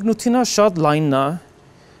 իմ ինքնությունը շատ լայն է,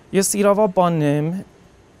 ես իրավաբան եմ,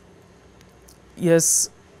 ես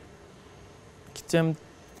գիտեմ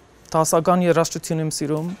տասական երաժշտություն եմ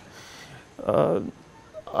սիրում,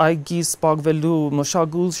 այգի սպագվելու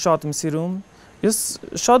մշակույթ շատ եմ սիրում, ես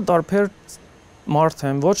շատ տարբեր մարդ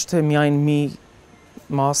եմ, ոչ թե միայն մի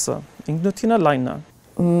մասը, ինքնությունը լայն է։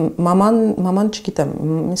 Մաման չգիտեմ,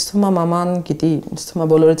 ինձ թվում է մաման գիտի, ինձ թվում է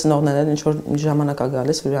բոլորի ծնողներն ինչ որ ժամանակ է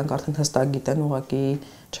գալիս, որ իրանք արդեն հստակ գիտեն, ուղղակի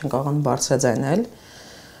չեն կարողանում բարձրաձայնել։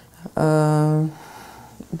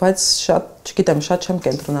 Բայց շատ, չգիտեմ, շատ չեմ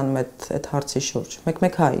կենտրոնանում այդ հարցի շուրջ։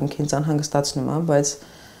 Մեկ-մեկ հա ինքը ինձ անհանգստացնում է, բայց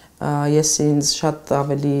ես ինձ շատ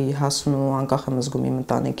ավելի հասուն ու անկախ եմ զգում իմ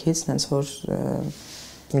ընտանիքից, հենց որ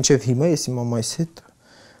մինչև հիմա ես իմ մամայիս հետ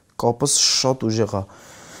կապս շատ ուժեղ է։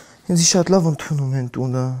 Ինձ շատ լավ ընդունում են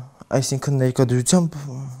տունը, այսինքն ներկայությամբ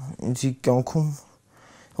ինձ կյանքում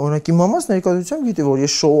օրինակ իմ մամաս ներկայությամբ գիտի որ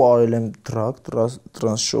ես շոու արել եմ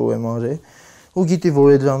տրանս շոու եմ արել ու գիտի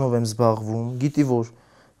որ դրանով եմ զբաղվում, գիտի որ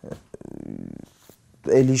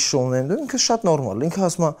էլի շոուն եմ դու ինքը շատ նորմալ, ինքը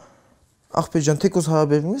ասում է Ախպեր ջան, թեկուզ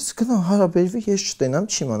հարաբերվում ես, գնա հարաբերվի, ես չտենամ,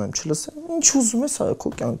 չիմանամ, չլսեմ, ինչ ուզում ես այ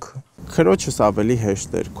քո կյանքը։ Քրոջս ավելի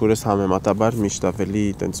հեշտ էր, քուրս համեմատաբար միշտ ավելի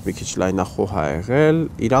տենց մի քիչ լայնախոհ ա եղել,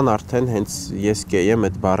 իրան արդեն հենց ես գեյ եմ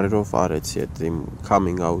այդ բառերով արեցի այդ իմ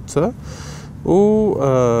coming out-ը ու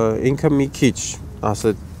ինքը մի քիչ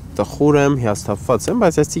ասել տխուր եմ, հիասթափված եմ,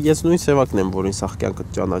 բայց ես նույն սևակն եմ, որ ինձ ախ կյանքը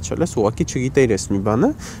ճանաչել ես, ուղղակի չգիտեիր ես մի բանը,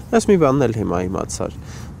 այս մի բանն էլ հիմա իմացար։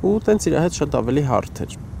 Ու տենց իր հետ շատ ավելի հարթ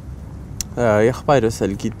էր։ Եղբայրս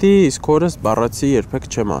էլ գիտի, իսկ հորս բառացի երբեք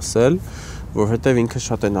չեմ ասել, որովհետև ինքը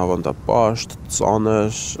շատ են ավանդապաշտ,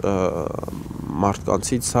 ծանր,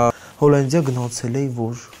 մարդկանցից է։ Հոլանդիա գնացել էի,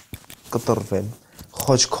 որ կտրվեմ,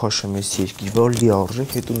 խաչ քաշեմ ես երկիր, որ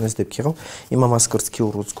լիարժեք, հետո նես դեպք եղավ, իմ մամաս կրծքի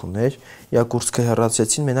ուռուցք ուներ, Յակուրսկը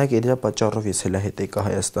հեռացեցին, մենակ էլիա պատճառով ես հելա հետ եկա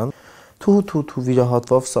Հայաստան։ Թու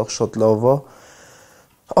վիրահատվավ, սաղ շատ լավ է։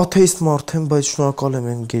 Աթեիստ մարդ եմ, բայց շնորհակալ եմ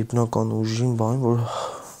այն գերբնական ուժին, բան, որ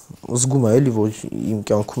զգում եմ էլի, որ իմ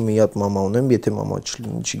կյանքում մի հատ մամա ունեմ, եթե մամա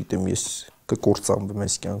չլինի, չգիտեմ, ես կկործանվեմ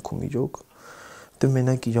այս կյանքում իրոք։ Դե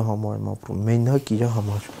մենակ իր համար եմ ապրում, մենակ իր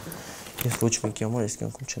համար։ Ես ոչ մեկի համար այս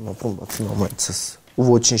կյանքում չեմ ապրում, բացի մամայցս։ Ու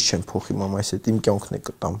ոչինչ չեմ փոխի մամայիս հետ, իմ կյանքն է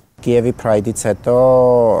կտամ։ Կիևի Pride-ից հետո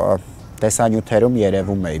տեսանյութերում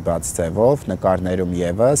երևում էի բաց ձևով, նկարներում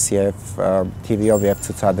եւս եւ TV-ով եւ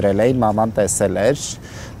ցուցադրել էին, մաման տեսել էր,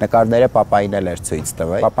 նկարները papayin էլ էր ցույց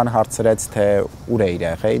տվել։ Papan հարցրեց, թե ուր է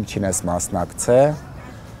եղել, ինչին ես մասնակցել։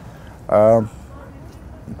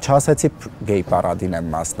 Չասեցի գեյ պարադին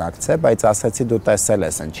եմ մասնակցել, բայց ասեցի դու տեսել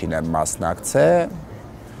ես ինչին եմ մասնակցել,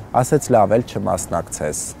 ասեց լավ էլ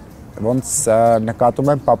չմասնակցես։ Ոնց նկատում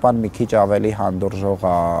եմ papan մի քիչ ավելի հանդուրժող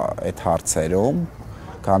է այդ հարցերում,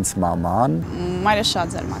 քան մաման։ Մայրս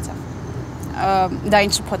շատ զարմացավ։ Դա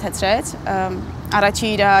ինչ փոթեցրեց։ Առաջի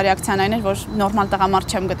իր ռեակցիան այն էր, որ նորմալ տղամարդ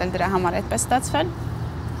չեմ գտել դրա համար այդպես ստացվել։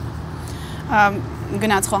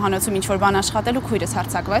 Գնաց խոհանոցում ինչ-որ բան աշխատելու, քույրս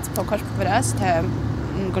հարձակվեց փոքր վրաս, թե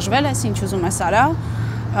գժվել ես, ինչ ուզում ես արա,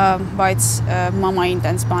 բայց մամային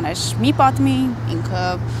տենց բաներ մի պատմի, ինքը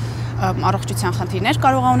առողջության խնդիրներ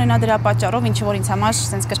կարող է ունենա դրա պատճառով, ինչը որ ինձ համար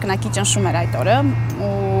սենց կրկնակի ճնշում էր այդ օրը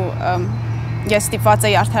ու ես ստիպված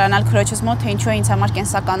էի արդարանալ քրոջս մոտ, թե ինչու է ինձ համար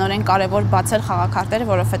կենսականորեն կարևոր բացել խաղաքարտերը,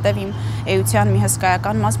 որովհետև իմ էության մի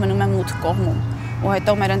հսկայական մաս մնում է մութ կողմում։ Ու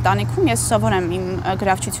հետո մեր ընտանիքում ես սովոր եմ իմ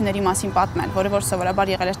գրավչությունների մասին պատմել, որը որ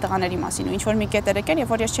սովորաբար եղել էր տղաների մասին, ու ինչ որ մի կետ էր եկել,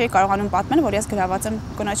 երբ որ ես չէի կարողանում պատմել, որ ես գրաված եմ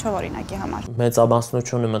կնոջով օրինակի համար։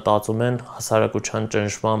 Մեծամասնությունը մտածում են հասարակության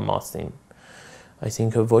ճնշման մասին։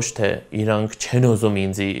 Այսինքն ոչ թե իրանք չեն ուզում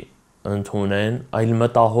ինձի ընդունեն, այլ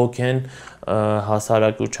մտահոգ են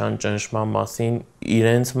հասարակության ճնշման մասին,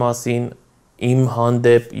 իրենց մասին, իմ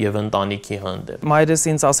հանդեպ եւ ընտանիքի հանդեպ։ Մայրս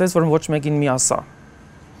ինձ ասեց, որ ոչ մեկին մի ասա։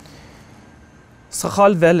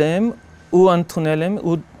 Սխալվել եմ ու ընդունել եմ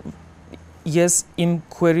ու ես իմ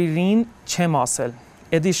քույրերին չեմ ասել։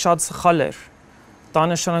 Էդի շատ սխալ էր։ Դա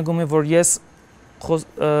նշանակում է, որ ես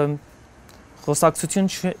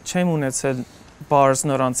խոսակցություն չեմ ունեցել բարձ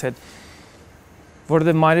նորանց հետ,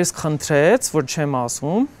 որտեղ մայրս խնդրեց, որ չեմ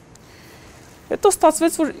ասում։ Հետո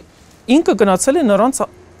ստացվեց, որ ինքը գնացել է նրանց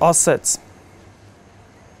ասեց։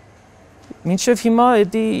 Մինչև հիմա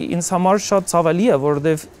էդի ինձ համար շատ ցավալի է,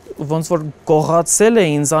 որտեղ ոնց որ գողացել է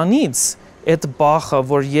ինձանից այդ բախը,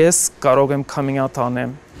 որ ես կարող եմ coming out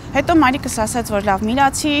անեմ։ Հետո մայրիկս ասաց, որ լավ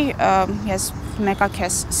միլացի, ես մեկա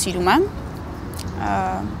քեզ սիրում եմ,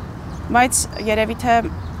 բայց երևի թե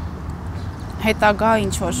հետագա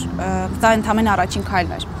ինչ որ դա ընդամենը առաջին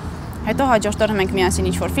քայլն էր։ Հետո հաջորդ օրը մենք միասին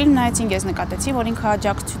ինչ որ ֆիլմ նայեցինք, ես նկատեցի, որ ինքը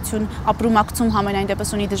աջակցություն ապրումակցում համենայն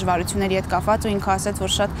դեպս ունի դժվարությունների հետ կապված ու ինքը ասաց,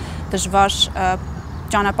 որ շատ դժվար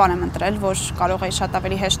ճանապարհ եմ ընտրել, որ կարող է շատ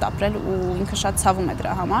ավելի հեշտ ապրել ու ինքը շատ ցավում է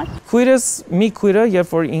դրա համար։ Քույրս մի քույրը, երբ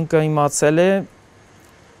որ ինքը իմացել է,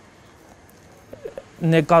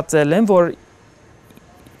 նկատել եմ, որ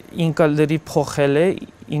ինքը լրի փոխել է,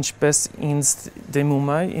 ինչպես ինձ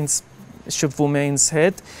դիմում է, ինձ շփվում է ինձ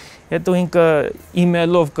հետ, հետո ինքը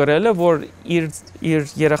իմեյլով գրել է, որ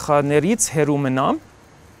իր երեխաներից հեռու մնա։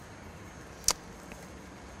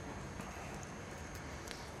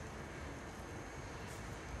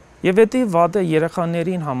 Եվ դա վատ է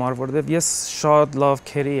երեխաներին համար, որովհետև ես շատ լավ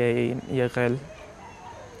քերի էի եղել։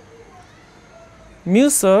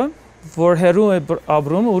 Մյուսը, որ հեռու է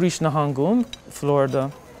ապրում ուրիշ նահանգում, Ֆլորիդա։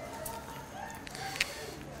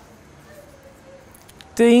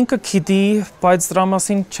 Դե ինքը գիտի, բայց դրա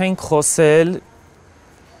մասին չենք խոսել։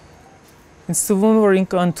 Ինձ թվում է, որ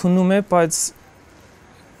ինքը ընդունում է, բայց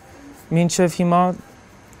մինչև հիմա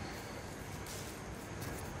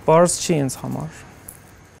բարձ չի ինձ համար։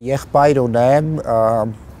 Եղբայր ունեմ,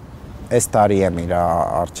 այս տարի եմ իր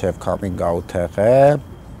առջև coming out եղել,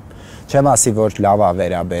 Չեմ ասի, որ լավ է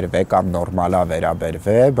վերաբերվե կամ նորմալ է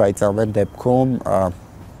վերաբերվե, բայց ամեն դեպքում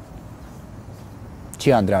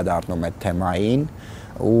չի անդրադառնում այդ թեմային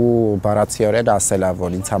ու բառացիորեն ասելա,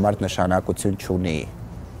 որ ինձ համար նշանակություն չունի,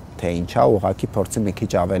 թե ինչա, ուղղակի փորձի մի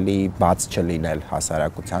քիչ ավելի բաց չլինել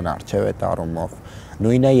հասարակության առջև այդ առումով։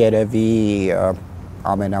 Նույնը երևի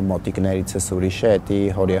ամենամոտիկներիցս ուրիշը էդի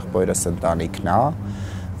հորեղբայրս ընտանիքն է,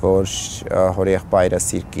 որ հորեղբայրս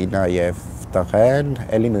իր կինը եւ տղեն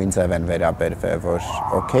էլի նույն ձև են վերաբերվել, որ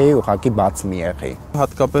օքեյ, ուղղակի բաց մի եղի։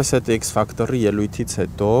 Հատկապես այդ X ֆակտորի ելույթից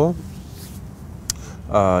հետո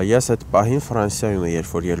ես այդ պահին Ֆրանսիայում եմ, երբ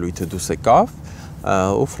որ ելույթը դուրս եկավ,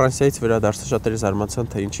 ու Ֆրանսիայից վերադարձա շատերը զարմացան,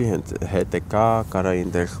 թե ինչի հետ եկա, կարա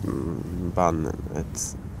այնտեղ բան այդ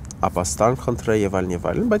ապաստան խնդրե եւ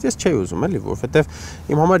այլն, բայց ես չէի ուզում էլի, որովհետեւ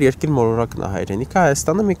իմ համար երկիր մոլորակն է հայրենիքը,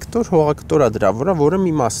 Հայաստանը մի կտոր հողակտոր է դրա վրա, որը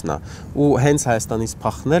մի մասն է, ու հենց Հայաստանից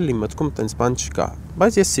փախնել իմ մտքում տենց բան չկա,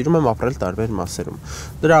 բայց ես սիրում եմ ապրել տարբեր մասերում։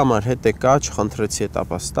 Դրա համար հետ եկա, չխնդրեցի այդ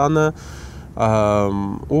ապաստանը,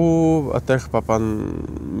 ու այդտեղ papan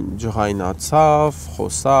ջղայնացավ,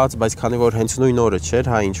 խոսաց, բայց քանի որ հենց նույն օրը չէր,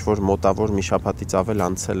 հա ինչ որ մոտավոր մի շաբաթից ավել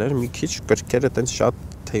անցել էր, մի քիչ կրկերը տենց շատ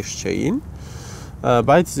թեժ չէին,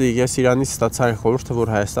 բայց ես իրանից ստացա այն խորհուրդը, որ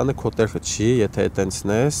Հայաստանը քո տեղը չի, եթե այտենցն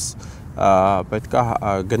ես, պետք է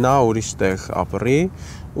գնա ուրիշ տեղ ապրի,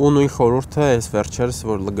 ու նույն խորհուրդը այս վերջերս,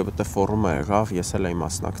 որ ԼԳԲՏ ֆորումը եղավ, ես էլ էի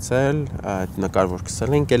մասնակցել, այդ նկար որ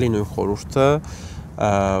գցել ենք, էլի նույն խորհուրդը,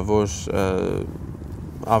 որ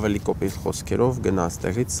ավելի կոպիտ խոսքերով գնաց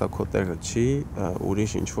տեղից, սա քո տեղը չի,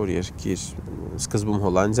 ուրիշ ինչ-որ երկիր, սկզբում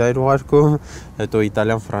Հոլանդիա էր ուղարկում, հետո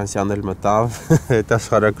Իտալիան, Ֆրանսիան էլ մտավ այդ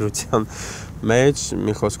աշխարհագրության մեջ,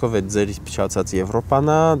 մի խոսքով այդ ձեր փչացած Եվրոպան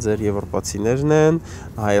է, ձեր եվրոպացիներն են,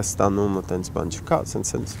 Հայաստանում այդպես բան չկա,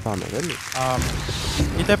 ասենց բաներ էլի։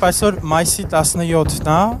 Իդեպ այսօր մայիսի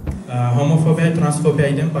 17-ն է, հոմոֆոբիայի,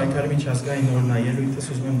 տրանսֆոբիայի դեմ պայքարի միջազգային օրն է, ելույթս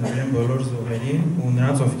ուզում եմ նվիրեմ բոլոր զոհերին ու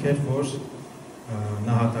նրանց, ովքեր որ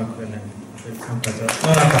նահատակվել են։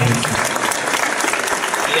 Շնորհակալություն։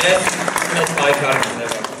 Իրենց մեծ պայքարն է,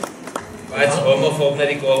 բայց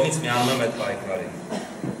հոմոֆոբների կողմից միանում եմ այդ պայքարին։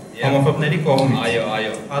 Հոմոֆոբների կողմից։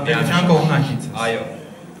 Այո։ Ատելության կողմնակից։ Այո։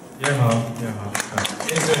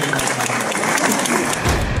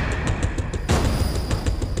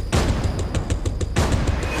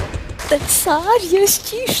 Տեսար, ես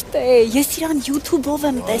ճիշտ է, ես իրան YouTube-ով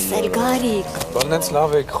եմ տեսել, Գարիկ։ Բան նենց լավ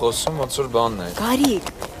եք խոսում, ոնց որ բանն է։ Գարիկ,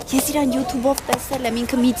 ես իրան YouTube-ով տեսել եմ,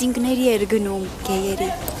 ինքը միտինգների էր գնում գեյերի։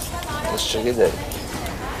 Ես չգիտեի։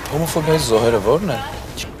 Հոմոֆոբիայի զոհերը ո՞րն են։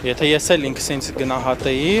 Եթե ես էլ ինքս ինձ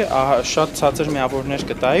գնահատեի, շատ ցածր միավորներ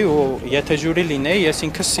կտայի ու եթե ժյուրի լինեի, ես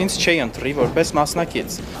ինքս ինձ չէի ընտրի որպես մասնակից։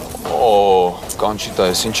 Օ, կանչի տա,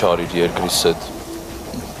 ես ինչ արիր երկրիս հետ։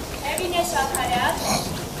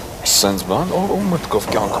 Սենց բան, ու մտքով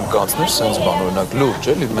կյանքում կանցներ սենց բան, օրինակ լուրջ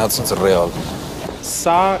էլի, մի հատ սենց ռեալ։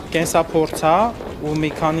 Սա կենսափորձ է ու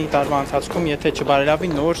մի քանի տարվա ընթացքում եթե չբարելավի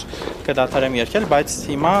նոր կդադարեմ երգել, բայց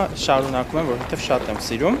հիմա շարունակում եմ, որովհետև շատ եմ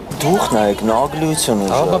սիրում։ Դուք նայեք, նագլություն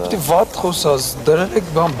ուժը։ Հա, բա վատ խոսած, դրել եք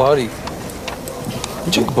բան բարի։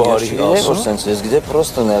 Ինչ եք բարի ասում։ Որ սենց ես գիտե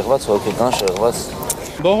պրոստը նեղված, հոգեկան շեղված։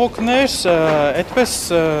 Բողոքներ այդպես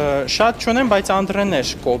շատ չունեմ, բայց անդրներ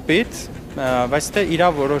կոպիտ, բայց թե իրա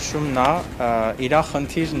որոշումն է, իրա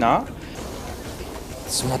խնդիրն է։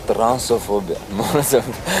 Սմա տրանսոֆոբիա, մորացավ։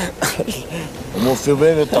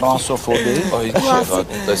 Հոմոֆոբիա տրանսոֆոբիա։ Այ չէ,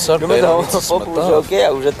 տեսար բերանից սմտա։ Օքեյ,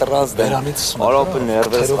 ուժը տրանս դե։ Բերանից սմտա։ Արոպը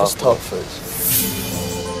ներվես խախտվեց։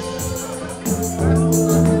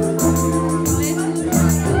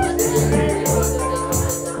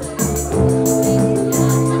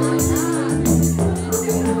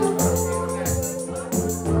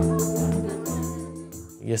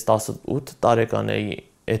 Ես 18 տարեկան էի,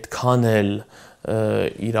 այդքան էլ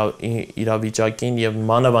իրավիճակին եւ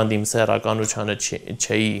մանավանդ իմ սեռականությանը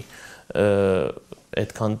չէի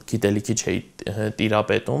այդքան գիտելիքի չէի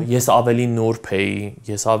տիրապետում։ Ես ավելի նուրբ էի,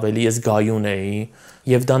 ես գայուն էի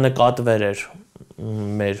եւ դա նկատվեր էր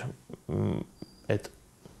մեր այդ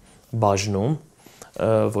բաժնում,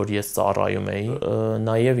 որ ես ծառայում էի,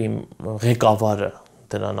 նաեւ իմ ղեկավարը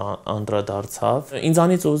դրան անդրադարձավ։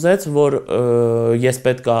 Ինձանից ուզեց, որ ես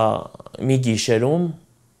պետքա մի գիշերում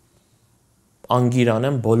անգիր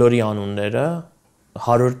անեմ բոլորի անունները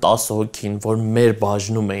 110 հոգին, որ մեր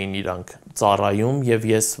բաժնում էին իրանք ծառայում եւ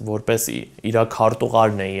ես որպես իր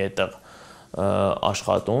քարտուղարն էի այդտեղ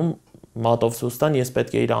աշխատում, մատով սուստան ես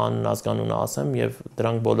պետք է իր անուն ազգանունը ասեմ եւ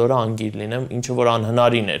դրանք բոլորը անգիր լինեմ, ինչը որ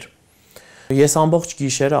անհնարին էր։ Ես ամբողջ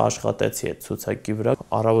գիշերը աշխատեցի այդ ցուցակի վրա,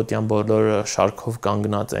 առավոտյան բոլորը շարքով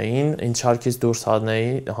կանգնած էին, ինձ շարքից դուրս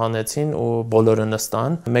հանեցին ու բոլորը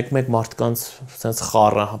նստան, մեկ-մեկ մարդկանց sense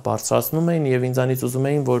խառը բարձրացնում էին եւ ինձանից ուզում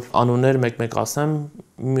էին, որ անուններ մեկ-մեկ ասեմ,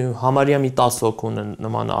 համարյա մի 10 հոգուն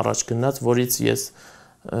նման առաջ գնաց, որից ես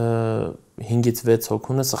 5-ից 6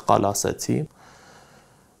 հոգունը սխալ ասեցի։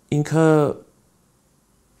 Ինքը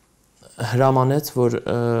հրամանեց, որ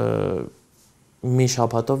մի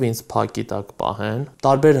շաբաթով ինձ փակի տակ պահեն։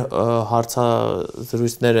 Տարբեր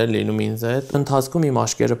հարցազրույցներ են լինում ինձ հետ։ Ընթացքում իմ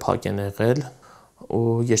աշկերը փակ են եղել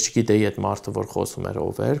ու ես չգիտեի այդ մարդը, որ խոսում էր,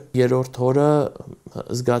 ով էր։ Երրորդ օրը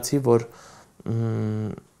զգացի, որ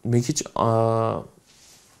մի քիչ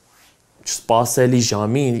չսպասելի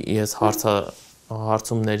ժամի ես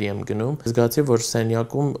հարցումների եմ գնում։ Զգացի, որ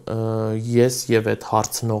սենյակում ես եւ այդ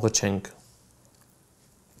հարցնողը չենք։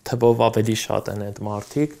 Թվով ավելի շատ են այդ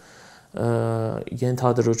մարդիկ։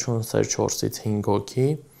 Ենթադրություն սեր 4-ից 5 հոգի,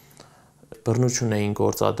 բռնություն էին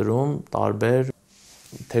գործադրում, տարբեր,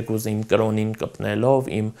 թեկուզ իմ կրոնին կպնելով,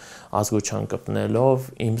 իմ ազգության կպնելով,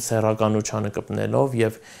 իմ սեռականությանը կպնելով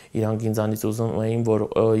եւ իրանք ինձանից ուզում էին, որ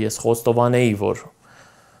ես խոստովանեի, որ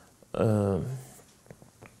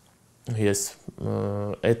ես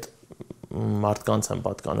այդ մարդկանց եմ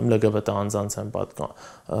պատկանում, ԼԳԲՏ անձանց եմ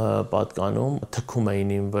պատկանում, թքում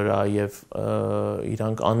էին իմ վրա եւ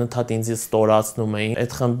իրանք անընդհատ ինձ ստորացնում էին։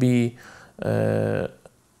 Այդ խմբի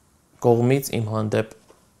կողմից իմ հանդեպ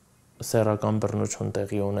սեռական բռնություն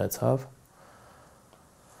տեղի ունեցավ։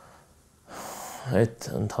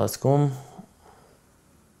 Այդ ընթացքում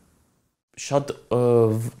շատ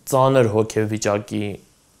ծանր հոգեվիճակի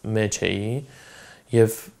մեջ էի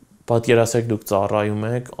եւ պատկերացրեք դուք ծառայում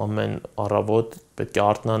եք ամեն առավոտ պետք է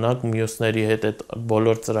արթնանաք մյուսների հետ այդ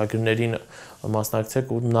բոլոր ծրագրերին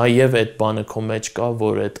մասնակցեք ու նաև այդ բանը քո մեջ կա,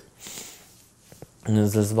 որ այդ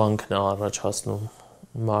զզվանքն է առաջացնում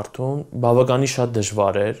մարդուն, բավականին շատ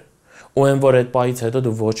դժվար էր ու այն որ այդ պահից հետո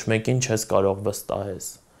դու ոչ մեկին չես կարող վստահես,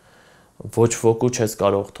 ոչ ոքու չես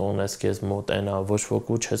կարող թողնես քեզ մոտենա, ոչ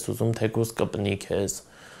ոքու չես ուզում թեկուզ կպնի քեզ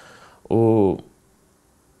ու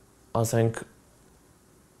ասենք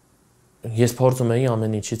ես փորձում էի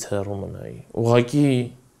ամեն ինչից հեռու մնայի։ Ուղղակի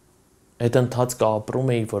այդ ընթացքը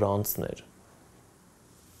ապրում էի, որ անցներ։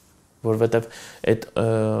 Որովհետև այդ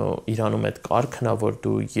Իրանում այդ կարգն է, որ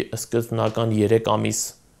դու սկզբնական 3 ամիս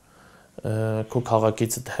քո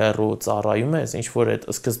քաղաքից հեռու ծառայում ես, ինչ որ այդ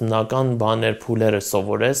սկզբնական բաներ, փուլերը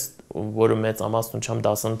սովորես, որը մեծամասնությամբ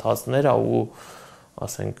դասընթացներ է ու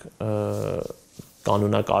ասենք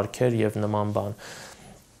կանոնակարգեր եւ նման բան։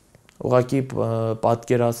 Ուղղակի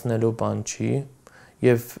պատկերացնելու բան չի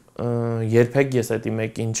եւ երբեք ես այդ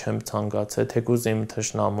մեկին չեմ ցանկացել թեկուզ իմ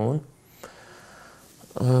թշնամուն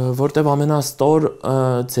որտեվ ամենաստոր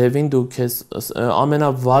ձևին դու քեզ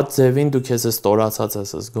ամենավատ ձևին դու քեզ ստորացած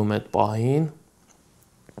ես զգում այդ պահին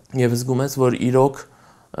եւ զգում ես որ իրոք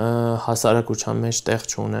հասարակության մեջ տեղ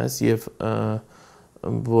չունես եւ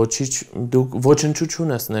դու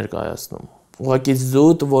ոչնչություն ես ներկայացնում ուղղակի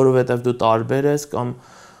զուտ որովհետեւ դու տարբեր ես կամ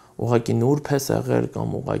ուղղակի նուրբ ես եղել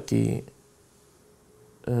կամ ուղղակի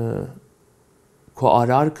քո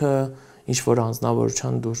արարքը ինչ որ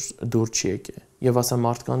անձնավորության դուր չի եկել եւ ասեմ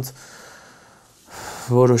մարդկանց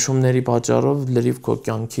որոշումների պատճառով լրիվ քո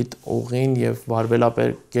կյանքիդ ուղին եւ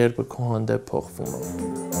վարվելակերպը քո հանդեպ փոխվում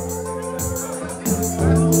է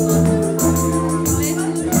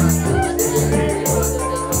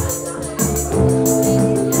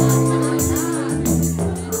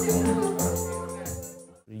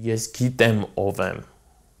ես գիտեմ ով եմ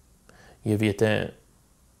եւ եթե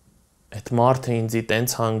այդ մարդը ինձի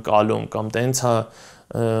տենց հանկալում կամ տենց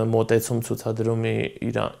մոտեցում ցուցադրում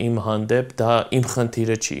իմ հանդեպ դա իմ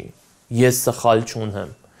խնդիրը չի ես սխալ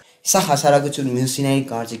չունեմ սա հասարակություն մյուսների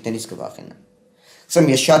կարծիքներից կվախենա ասեմ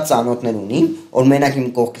ես շատ ծանոթներ ունիմ որ մենակ իմ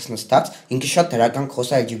կողքից նստած ինքը շատ դրական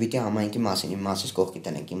խոսա LGBT համայնքի մասին իմ մասից կողքի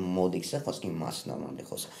տնենք իմ մոդիքսը խոսքի իմ մասին նորմալի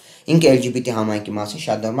խոսա ինքը LGBT համայնքի մասին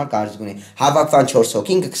շատ նորմալ կարծիք ունի հավաքվան 4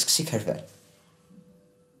 հոգի ինքը կսկսի քրվել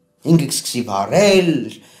ինքը կսկսի վառել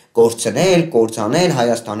կորցնել կործանել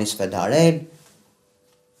Հայաստանից վդարել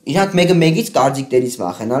իրանք մեկը մեկից կարծիքներից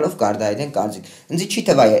վախենալով կարդայեն կարծիք ինձ չի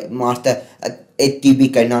թվա մարդը այդ տիպի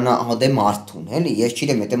կնանա հոդե մարդուն էլի ես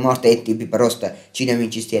չգիտեմ եթե մարդը այդ տիպի պրոստը չգիտեմ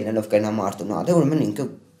ինչից ելնելով կնա մարդուն հոդե ուրեմն ինքը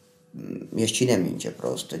ես չգիտեմ ինչ է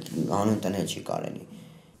պրոստը անուն տնել չի կարելի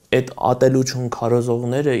այդ ատելություն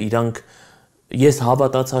քարոզողները իրանք ես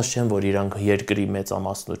հավատացած չեմ որ իրանք երկրի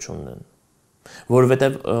մեծամասնությունն են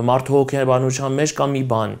որովհետև մարդու հոգեբանության մեջ կա մի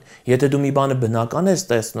բան եթե դու մի բանը բնական ես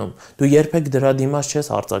տեսնում դու երբեք դրա դիմաց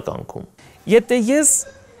չես արձագանքում եթե ես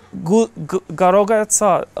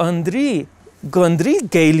կարողացա գնդրի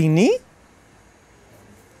գեյլինի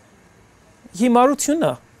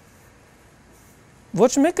հիմարությունը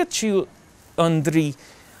ոչ մեկը չի ընդրի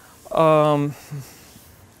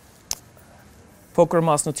փոքր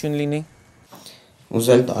մասնություն լինի։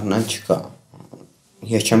 Ուզել դառնալ չկա։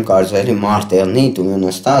 Ես չեմ կարծել մարդ ելնի տունը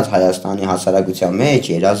նստած Հայաստանի հասարակության մեջ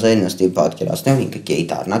երազել նստի պատկերացնել ինքը գեյ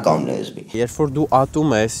դառնա կամ լեսբի։ Երբ որ դու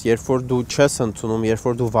ատում ես, երբ որ դու չես ընդունում, երբ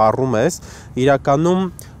որ դու վառում ես, իրականում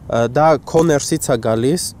դա քո ներսից է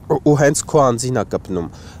գալիս ու հենց քո անձին է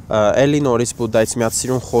կպնում։ Էլի նորից բուդայից մի հատ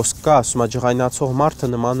սիրուն խոսք կա, ասում է ջղայնացող մարդը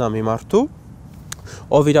նման է մի մարդու,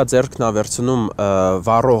 ով իր ձեռքն է վերցնում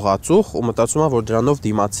վառող ածուխ ու մտածում է, որ դրանով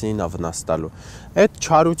դիմացինին է վնաս տալու։ Այդ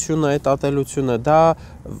չարությունը, այդ ատելությունը դա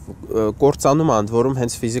կործանում է ընդ որում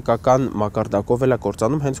հենց ֆիզիկական մակարդակով էլ է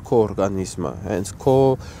կործանում հենց քո օրգանիզմը, հենց քո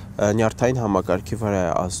նյարդային համակարգի վրա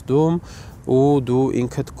է ազդում ու դու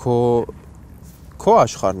ինքդ քո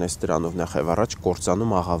աշխարհն ես դրանով նախև առաջ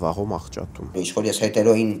կործանում, աղավաղում, աղճատում։ Ինչ որ ես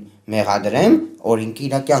հետերոին մեղադրեմ, օրինքի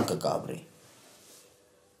իր կյանքը կապրի։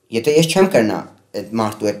 Եթե ես չեմ կրնա այդ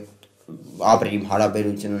մարդու հետ ապրիմ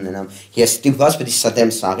հարաբերություն ունենամ, ես ստիպված պետք է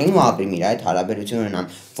ստեմ սաղին ու ապրիմ իր այդ հարաբերություն ունենամ,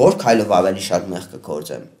 որ քայլով ավելի շատ մեղ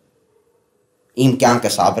կգործեմ։ Իմ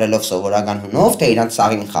կյանքս ապրելով սովորական հունով, թե իրանց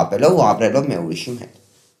սաղին խապելով ու ապրելով մի ուրիշի հետ։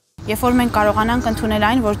 Երբ որ մենք կարողանանք ընդունել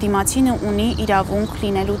այն, որ դիմացինը ունի իրավունք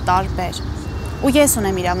լինելու տարբեր, ու ես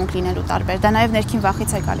ունեմ իրավունք լինելու տարբեր, դա նաև ներքին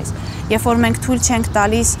վախից է գալիս։ Երբ որ մենք թույլ չենք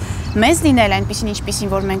տալիս մեզ լինել այնպիսին, ինչպիսին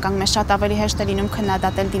որ մենք ենք, մեզ շատ ավելի հեշտ է լինում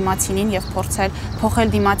քննադատել դիմացինին եւ փորձել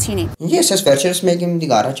փոխել դիմացինին։ Ես ես վերջերս մեկի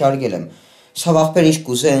մտիկ առաջարկել եմ։ Սա վաղբեր ինչ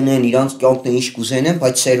կուզենեն, իրանց կյանքն է ինչ կուզենեն,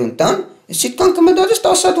 բայց սերունդ տան, սիտկան կմտածես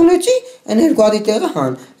 10 հատ ունեցի, այն 2 հատի տեղը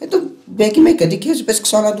հան։ Հետո բեկի մեկը դի քեզ պես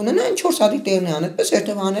 20 հատ ունենա, այն 4 հատի տեղն է հան, այդպես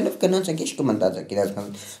երթև հանելով գնացեք ինչ կմտածեք իրաց կան։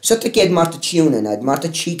 Սա այդ մարդը չի ունենա, այդ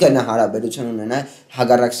մարդը չի կնա հարաբերություն ունենա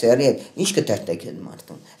հագարակ սերի հետ, ինչ կդերտեք այդ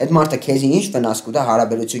մարդուն։ Այդ մարդը քեզի ինչ վնաս կուտա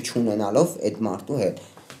հարաբերություն չունենալով այդ մարդու հետ։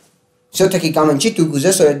 Սա կամ ինչի դու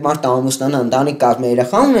գուզես որ այդ մարդը ամուսնանա, ընտանիք կազմի,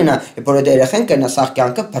 երեխա ունենա, երբ որ այդ երեխան կնա սաղ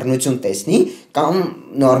կյանքը բռնություն տեսնի կամ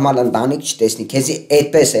նորմալ ընտանիք չտեսնի, քեզի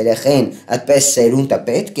այդպես երեխեն, այդպես սերունդը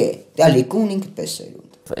պետք է, դա լիքուն ինքպես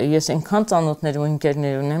սերունդ։ Ես այնքան ծանոթներ ու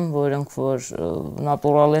ընկերներ ունեմ, որոնք որ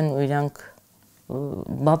նատուրալ են ու իրանք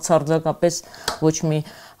բացարձակապես ոչ մի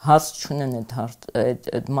հարց չունեն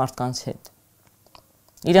այդ մարդկանց հետ։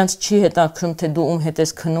 Իրանց չի հետաքրում, թե դու ում հետ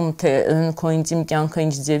ես քնում, թե քո ինտիմ կյանքը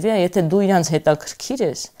ինչ ձևի է, եթե դու իրանց հետաքրքիր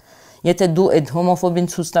ես, եթե դու այդ հոմոֆոբին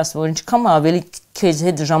ցույց տաս, որ ինչքան ավելի քեզ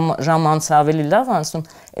հետ ժամ անց ավելի լավ անցնում,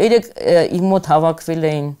 երեք իմ մոտ հավաքվել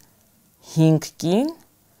էին 5 կին,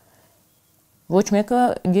 ոչ մեկը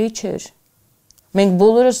գեյ չէր։ Մենք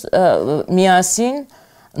բոլորս միասին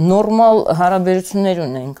նորմալ հարաբերություններ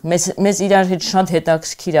ունենք, մեզ իրար հետ շատ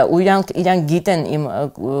հետաքրքիր է, ու իրանք գիտեն իմ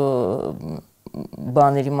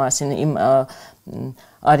բաների մասին, իմ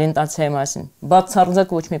օրիենտացիայի մասին,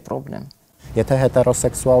 բացարձակ ոչ մի խնդրեմ։ Եթե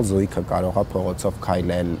հետերոսեքսուալ զույգը կարող է փողոցով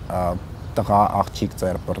քայլել տղա աղջիկ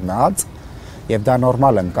ծեր բռնած, եւ դա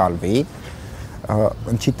նորմալ ընկալվի,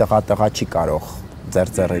 ինչի տղա չի կարող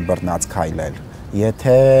ձեր բռնած քայլել։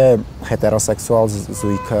 Եթե հետերոսեքսուալ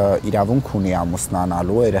զույգը իրավունք ունի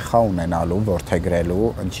ամուսնանալու, երեխա ունենալու, որդեգրելու,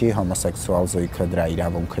 ինչի հոմոսեքսուալ զույգը դրա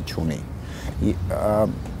իրավունքը չունի։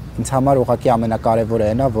 Ինձ համար ուղղակի ամենակարևորը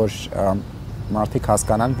այն է, որ մարդիկ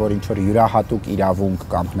հասկանան, որ ինչ որ յուրահատուկ իրավունք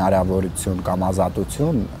կամ հնարավորություն կամ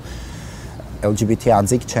ազատություն LGBT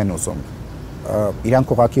անձիկ չեն ուզում։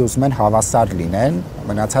 Իրանք ուղղակի ուզում են հավասար լինեն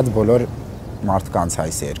մնացած բոլոր մարդկանց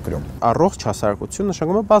այս երկրում։ Առողջ հասարակություն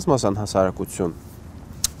նշանակում է բազմազան հասարակություն։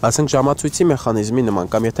 Ասենք ժամացույցի մեխանիզմի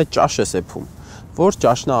նման կամ եթե ճաշ ես էփում, որ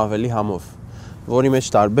ճաշն է ավելի համով, որի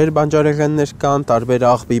մեջ տարբեր բանջարեղեններ կան, տարբեր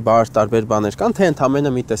աղբի բար, տարբեր բաներ կան, թե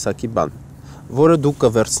ընդամենը մի տեսակի բան, որը դու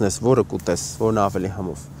կվերցնես, որը կուտես, որն ավելի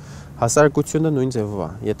համով։ Հասարակությունը նույն ձևով է։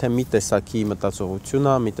 Եթե մի տեսակի մտածողություն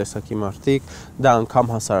է, մի տեսակի մարդիկ, դա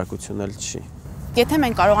անգամ հասարակություն էլ չի։ Եթե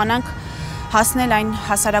մենք կարողանանք հասնել այն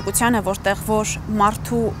հասարակությանը, որտեղ որ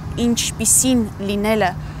մարդու ինչպիսին լինելը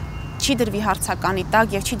չի դրվի հարցականի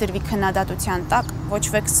տակ եւ չի դրվի քննադատության տակ, ոչ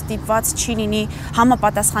ոք ստիպված չի լինի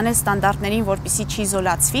համապատասխանել ստանդարտներին, որպեսզի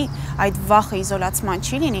չիզոլացվի, այդ վախը իզոլացման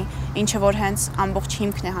չի լինի, ինչը որ հենց ամբողջ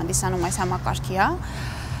հիմքն է հանդիսանում այս համակարգի, հա։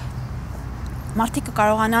 Մարդիկ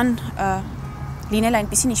կարողանան լինել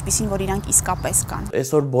այնպիսին, ինչպիսին որ իրանք իսկապես կան։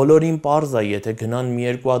 Այսօր բոլորին պարզ է, եթե գնան մի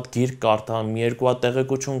երկու հատ գիրք կարդան, մի երկու հատ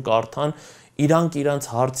տեղեկություն կարդան, իրանք իրանց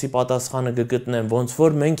հարցի պատասխանը կգտնեն, ոնց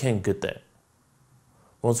որ մենք ենք գտե։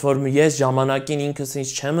 Ոնց որ ես ժամանակին ինքս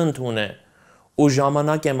ինձ չեմ ընդունել ու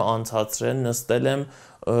ժամանակ եմ անցածրել, նստել եմ,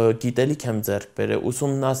 գիտելիք եմ ձեռք բերել,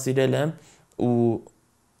 ուսումնասիրել եմ ու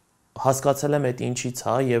հասկացել եմ այդ ինչից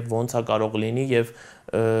է եւ ոնց է կարող լինի եւ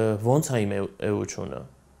ոնց է իմ էությունը։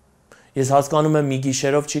 Ես հասկանում եմ մի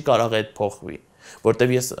գիշերով չի կարող այդ փոխվի,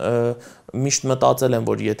 որտեվ ես միշտ մտածել եմ,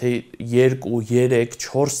 որ եթե 2, 3,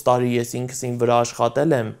 4 տարի ես ինքս ին վրա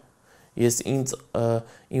աշխատել եմ, ես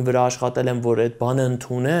ին վրա աշխատել եմ, որ այդ բանը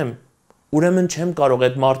ընդունեմ, ուրեմն չեմ կարող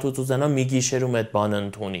այդ մարդուց ուզենամ մի գիշերում այդ բանը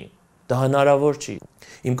ընդունի։ Դա հնարավոր չի։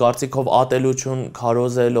 Իմ կարծիքով ատելություն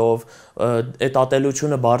քարոզելով, այդ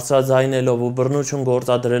ատելությունը բարձրաձայնելով ու բռնություն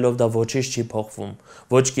գործադրելով դա ոչինչ չի փոխվում։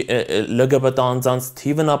 Ոչ ԼԳԲՏ անձանց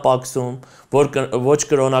թիվն է պակսում, ոչ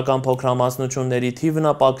կրոնական փոքրամասնությունների թիվն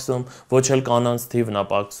է պակսում, ոչ էլ կանանց թիվն է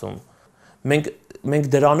պակսում։ Մենք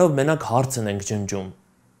դրանով մենակ հարցն ենք ջնջում։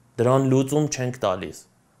 Դրան լուծում չենք տալիս։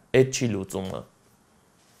 Այդ չի լուծումը։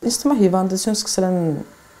 Իսկ թվում է հիվանդություն սկսել են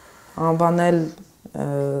անվանել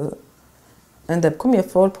այն դեպքում,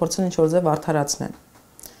 երբ որ փորձեն ինչ-որ ձև արդարացնեն։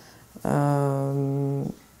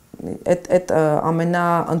 Այդ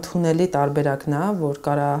ամենաընդունելի տարբերակն է, որ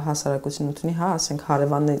կարա հասարակություն ընդունի, հա, ասենք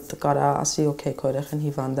հարևանը կարա ասի, օքեյ, քո երեխան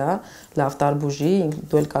հիվանդ է, լավ տարբուժի,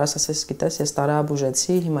 դու էլ կարաս ասես, գիտես, ես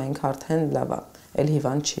տարաբուժեցի, հիմա ինքը արդեն լավ է, էլ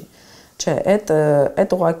հիվանդ չի։ Չէ,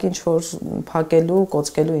 այդ ուղղակի ինչ-որ փակելու,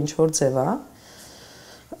 կոծկելու ինչ-որ ձև է։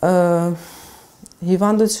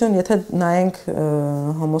 Հիվանդություն, եթե նայենք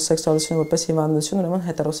հոմոսեքսուալությունը որպես հիվանդություն, ուրեմն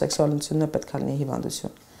հետերոսեքսուալությունն է պետք է լինի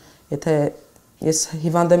հիվանդություն։ Եթե ես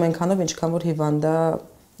հիվանդ եմ այնքանով, ինչքան որ հիվանդ է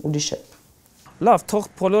ուրիշ է։ Լավ, թող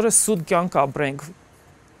բոլորը սուտ կյանք ապրենք։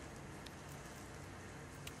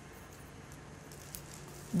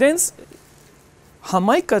 Դենց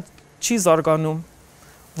համայնքը չի զարգանում,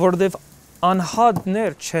 որովհետև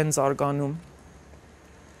անհատներ չեն զարգանում։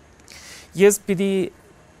 Ես պիտի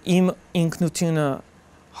իմ ինքնությունը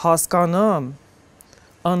հասկանամ,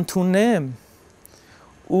 ընդունեմ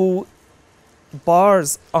ու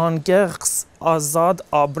բարձ, անկեղծ, ազատ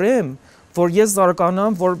ապրեմ, որ ես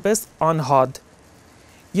զարգանամ որպես անհատ։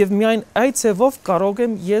 Եվ միայն այդ ձևով կարող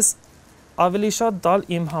եմ ես ավելի շատ տալ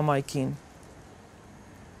իմ համայնքին։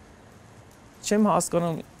 Չեմ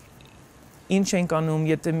հասկանում ինչ ենք անում,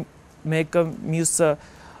 եթե մեկը մյուսը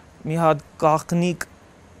մի հատ գաղտնիք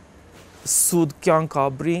սուտ կյանք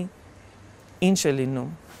ապրի, ինչ է լինում։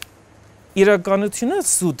 Իրականությունը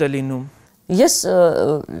սուտ է լինում։ Ես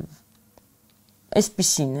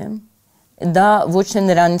այսպիսին եմ, դա ոչ թե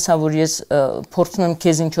նրանից է, որ ես փորձում եմ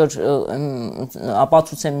քեզ ինչ-որ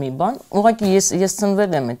ապացուցեմ մի բան, ուղղակի ես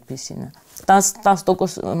ծնվել եմ այդպիսին։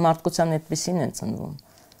 10% մարդկության այդպիսին են ծնվում։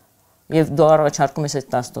 Եվ դու առաջարկում ես այդ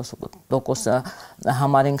 10%-ը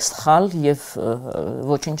համարենք սխալ եւ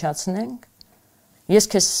ոչնչացնենք։ Ես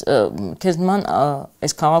քեզ նման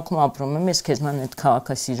այս քաղաքում ապրում եմ, ես քեզ նման այդ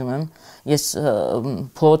քաղաքը սիրում եմ, ես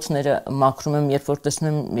փողոցները մաքրում եմ, երբ որ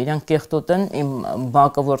տեսնում եմ իրանք կեղտոտ են, իմ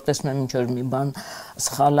բակը որ տեսնում եմ ինչ-որ մի բան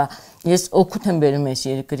սխալ է, ես օգուտ եմ բերում այս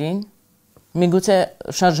երկրին, միգուցե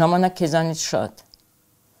շատ ժամանակ քեզանից շատ։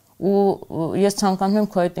 Ու ես ցանկանում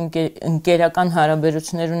եմ քո հետ ընկերական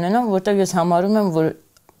հարաբերություններ ունենամ, որտեղ ես համարում եմ, որ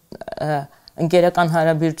ընկերական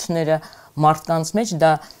հարաբերությունները մարդկանց մեջ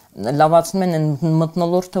դա լավացնում են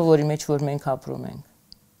մթնոլորտը, որի մեջ որ մենք ապրում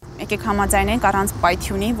ենք։ Եկեք համաձայնենք առանց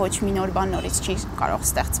պայթյունի ոչ մի նոր բան նորից չի կարող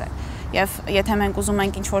ստեղծվել։ Եվ եթե մենք ուզում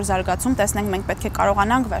ենք ինչ-որ զարգացում տեսնենք, մենք պետք է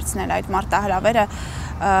կարողանանք վերցնել այդ մարտահրավերը,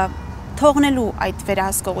 թողնելու այդ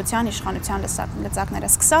վերահսկողության իշխանության լծակները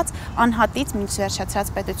սկսած անհատից մինչ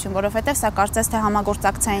վերջացած պետություն, որովհետև սա կարծես թե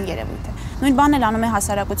համագործակցային երևույթ է։ Նույն բանն էլ անում է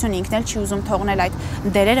հասարակությունը, ինքն էլ չի ուզում թողնել այդ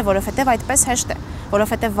դերերը, որովհետև այդպես հեշտ է,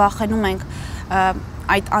 որովհետև վախենում ենք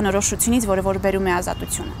այդ անորոշությունից, որը որ բերում է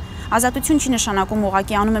ազատությունը։ Ազատություն չի նշանակում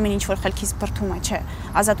ուղղակի անում եմ ինչ-որ խելքից բրդում է, չէ։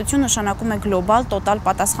 Ազատություն նշանակում է գլոբալ, տոտալ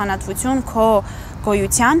պատասխանատվություն քո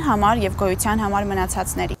գոյության համար եւ գոյության համար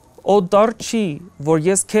մնացածների։ Օդար չի, որ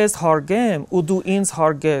ես քեզ հարգեմ ու դու ինձ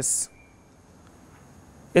հարգես։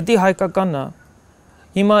 Դա հայկականն է։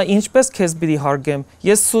 Հիմա ինչպես քեզ պիտի հարգեմ։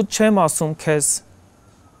 Ես սուտ չեմ ասում քեզ։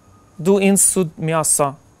 Դու ինձ սուտ մի ասա։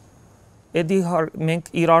 Դա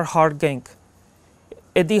մենք իրար հարգենք։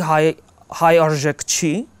 Դա հայ արժեք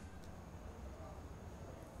չի։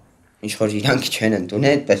 Ինչ որ իրանք չեն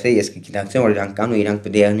ընդունել, այդպես է ես կգիտակցեմ, որ իրանք կան ու իրանք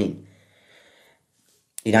պետք է եղնին։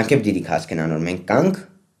 Իրանք էլ դիդիկ հասկանան, որ մենք կանք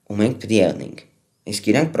ու մենք պետք է եղնենք։ Իսկ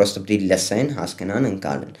իրանք պրոստը պետք է լսեն, հասկանան,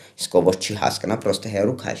 ընկալեն։ Իսկ ով որ չի հասկանա, պրոստը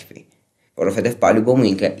հերու քաշվի։ Որովհետև պալյուբոմը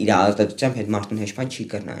ինքը իր ազատությամբ հետ մարդուն հեչ բան չի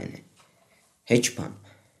կրնային։ Հեչ բան։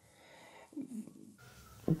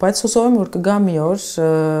 Բայց հուսով եմ, որ կգա մի օր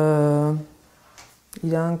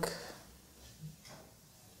իրանք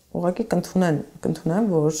ուղղակի կընդունեն,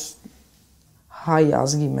 որ հայ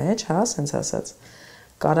ազգի մեջ, հա, սենց ասած,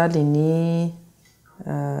 կարա լինի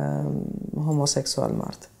հոմոսեքսուալ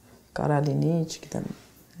մարդ, կարա լինի, չգիտեմ,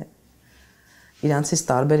 իրանցից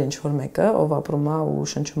տարբեր ինչ-որ մեկը, ով ապրում է ու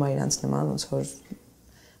շնչում է իրանց նման, ոնց որ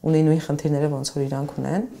ունի նույն խնդիրները, ոնց որ իրանք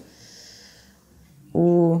ունեն։ Ու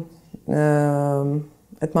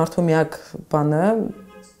այդ մարդու միակ բանը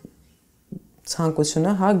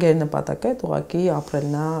ցանկությունը, հա, գերնպատակ է, ուղղակի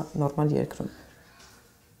ապրելն է նորմալ երկրում։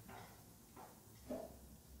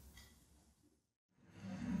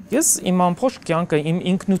 Ես իմ ամբողջ կյանքը իմ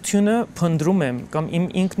ինքնությունը փնտրում եմ կամ իմ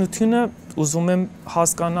ինքնությունը ուզում եմ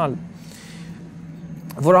հասկանալ,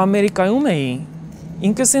 որ Ամերիկայում էի,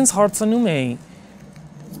 ինքս ինձ հարցնում էի,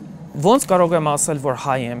 ոնց կարող եմ ասել, որ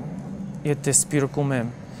հայ եմ, եթե սպիրկում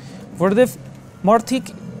եմ, որովհետև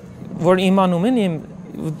մարդիկ, որ իմանում են,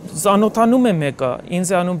 զանոթանում եմ մեկը,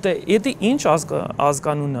 ինձ անում թե դա ինչ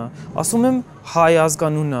ազգանուն է, ասում եմ հայ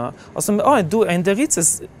ազգանուն է, ասում եմ, այ դու այնտեղից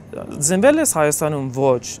ես Ձնվել ես Հայաստանում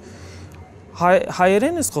ոչ,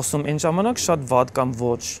 հայերեն ես խոսում այն ժամանակ շատ վատ կամ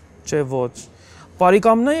ոչ, չէ ոչ,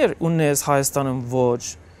 բարեկամներ ունես Հայաստանում ոչ,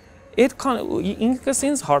 այդքան ինքս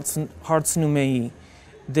ինձ հարցնում էի,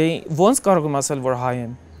 դե ոնց կարող եմ ասել, որ հայ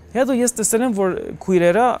եմ, հետո ես տեսել եմ, որ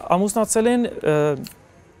քույրերը ամուսնացել են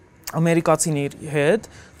ամերիկացիների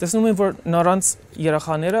հետ, տեսնում եմ, որ նրանց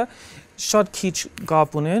երեխաները շատ քիչ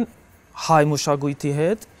կապ ունեն հայ մշակույթի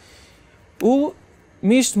հետ, ու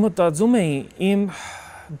միշտ մտածում էի իմ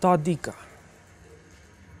դադիկը։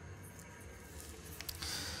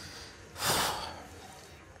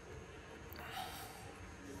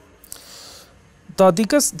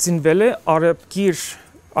 Դադիկս ծնվել է արաբկիր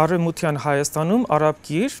Արևմտյան Հայաստանում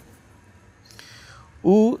արաբկիր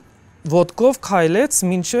ու ոտքով քայլեց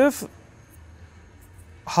մինչև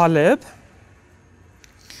Հալեբ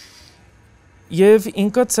եւ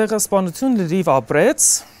ինքը ցեղասպանություն լրիվ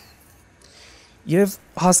ապրեց Եվ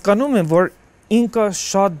հասկանում եմ, որ ինքը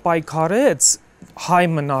շատ պայքարեց հայ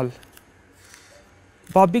մնալ,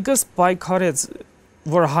 բաբիկս պայքարեց,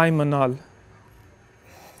 որ հայ մնալ,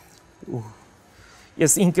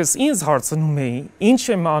 ես ինքս ինձ հարցնում էի, ինչ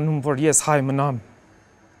եմ անում, որ ես հայ մնամ,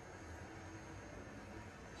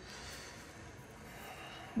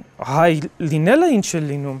 հայ լինելը ինչ է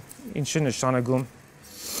լինում, ինչ է նշանակում,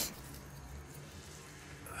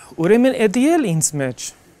 ուրեմն էդի էլ ինձ մեջ,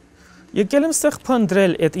 Եկել եմ ստեղ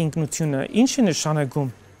փնտրել այդ ինքնությունը, ինչ է նշանակում։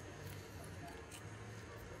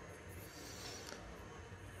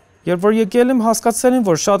 Երբ որ եկել եմ հասկացել եմ,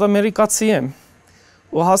 որ շատ ամերիկացի եմ,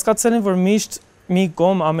 ու հասկացել եմ, որ միշտ մի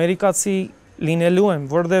կողմ ամերիկացի լինելու եմ,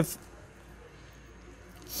 որովհետև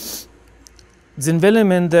ծնվել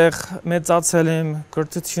եմ այնտեղ, մեծացել եմ,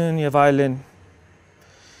 կրթություն եւ այլն։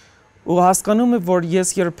 Ու հասկանում եմ, որ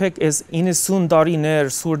ես երբեք այս 90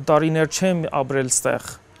 տարիներ, սուրբ տարիներ չեմ ապրել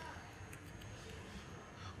ստեղ։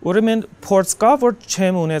 Ուրեմն փորձ կա, որ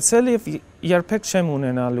չեմ ունեցել եւ երբեք չեմ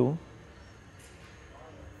ունենալու։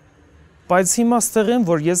 Բայց հիմա ստեղ եմ,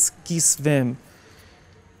 որ ես կիսվեմ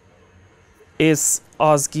այս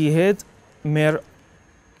ազգի հետ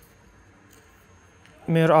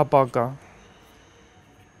մեր ապագա։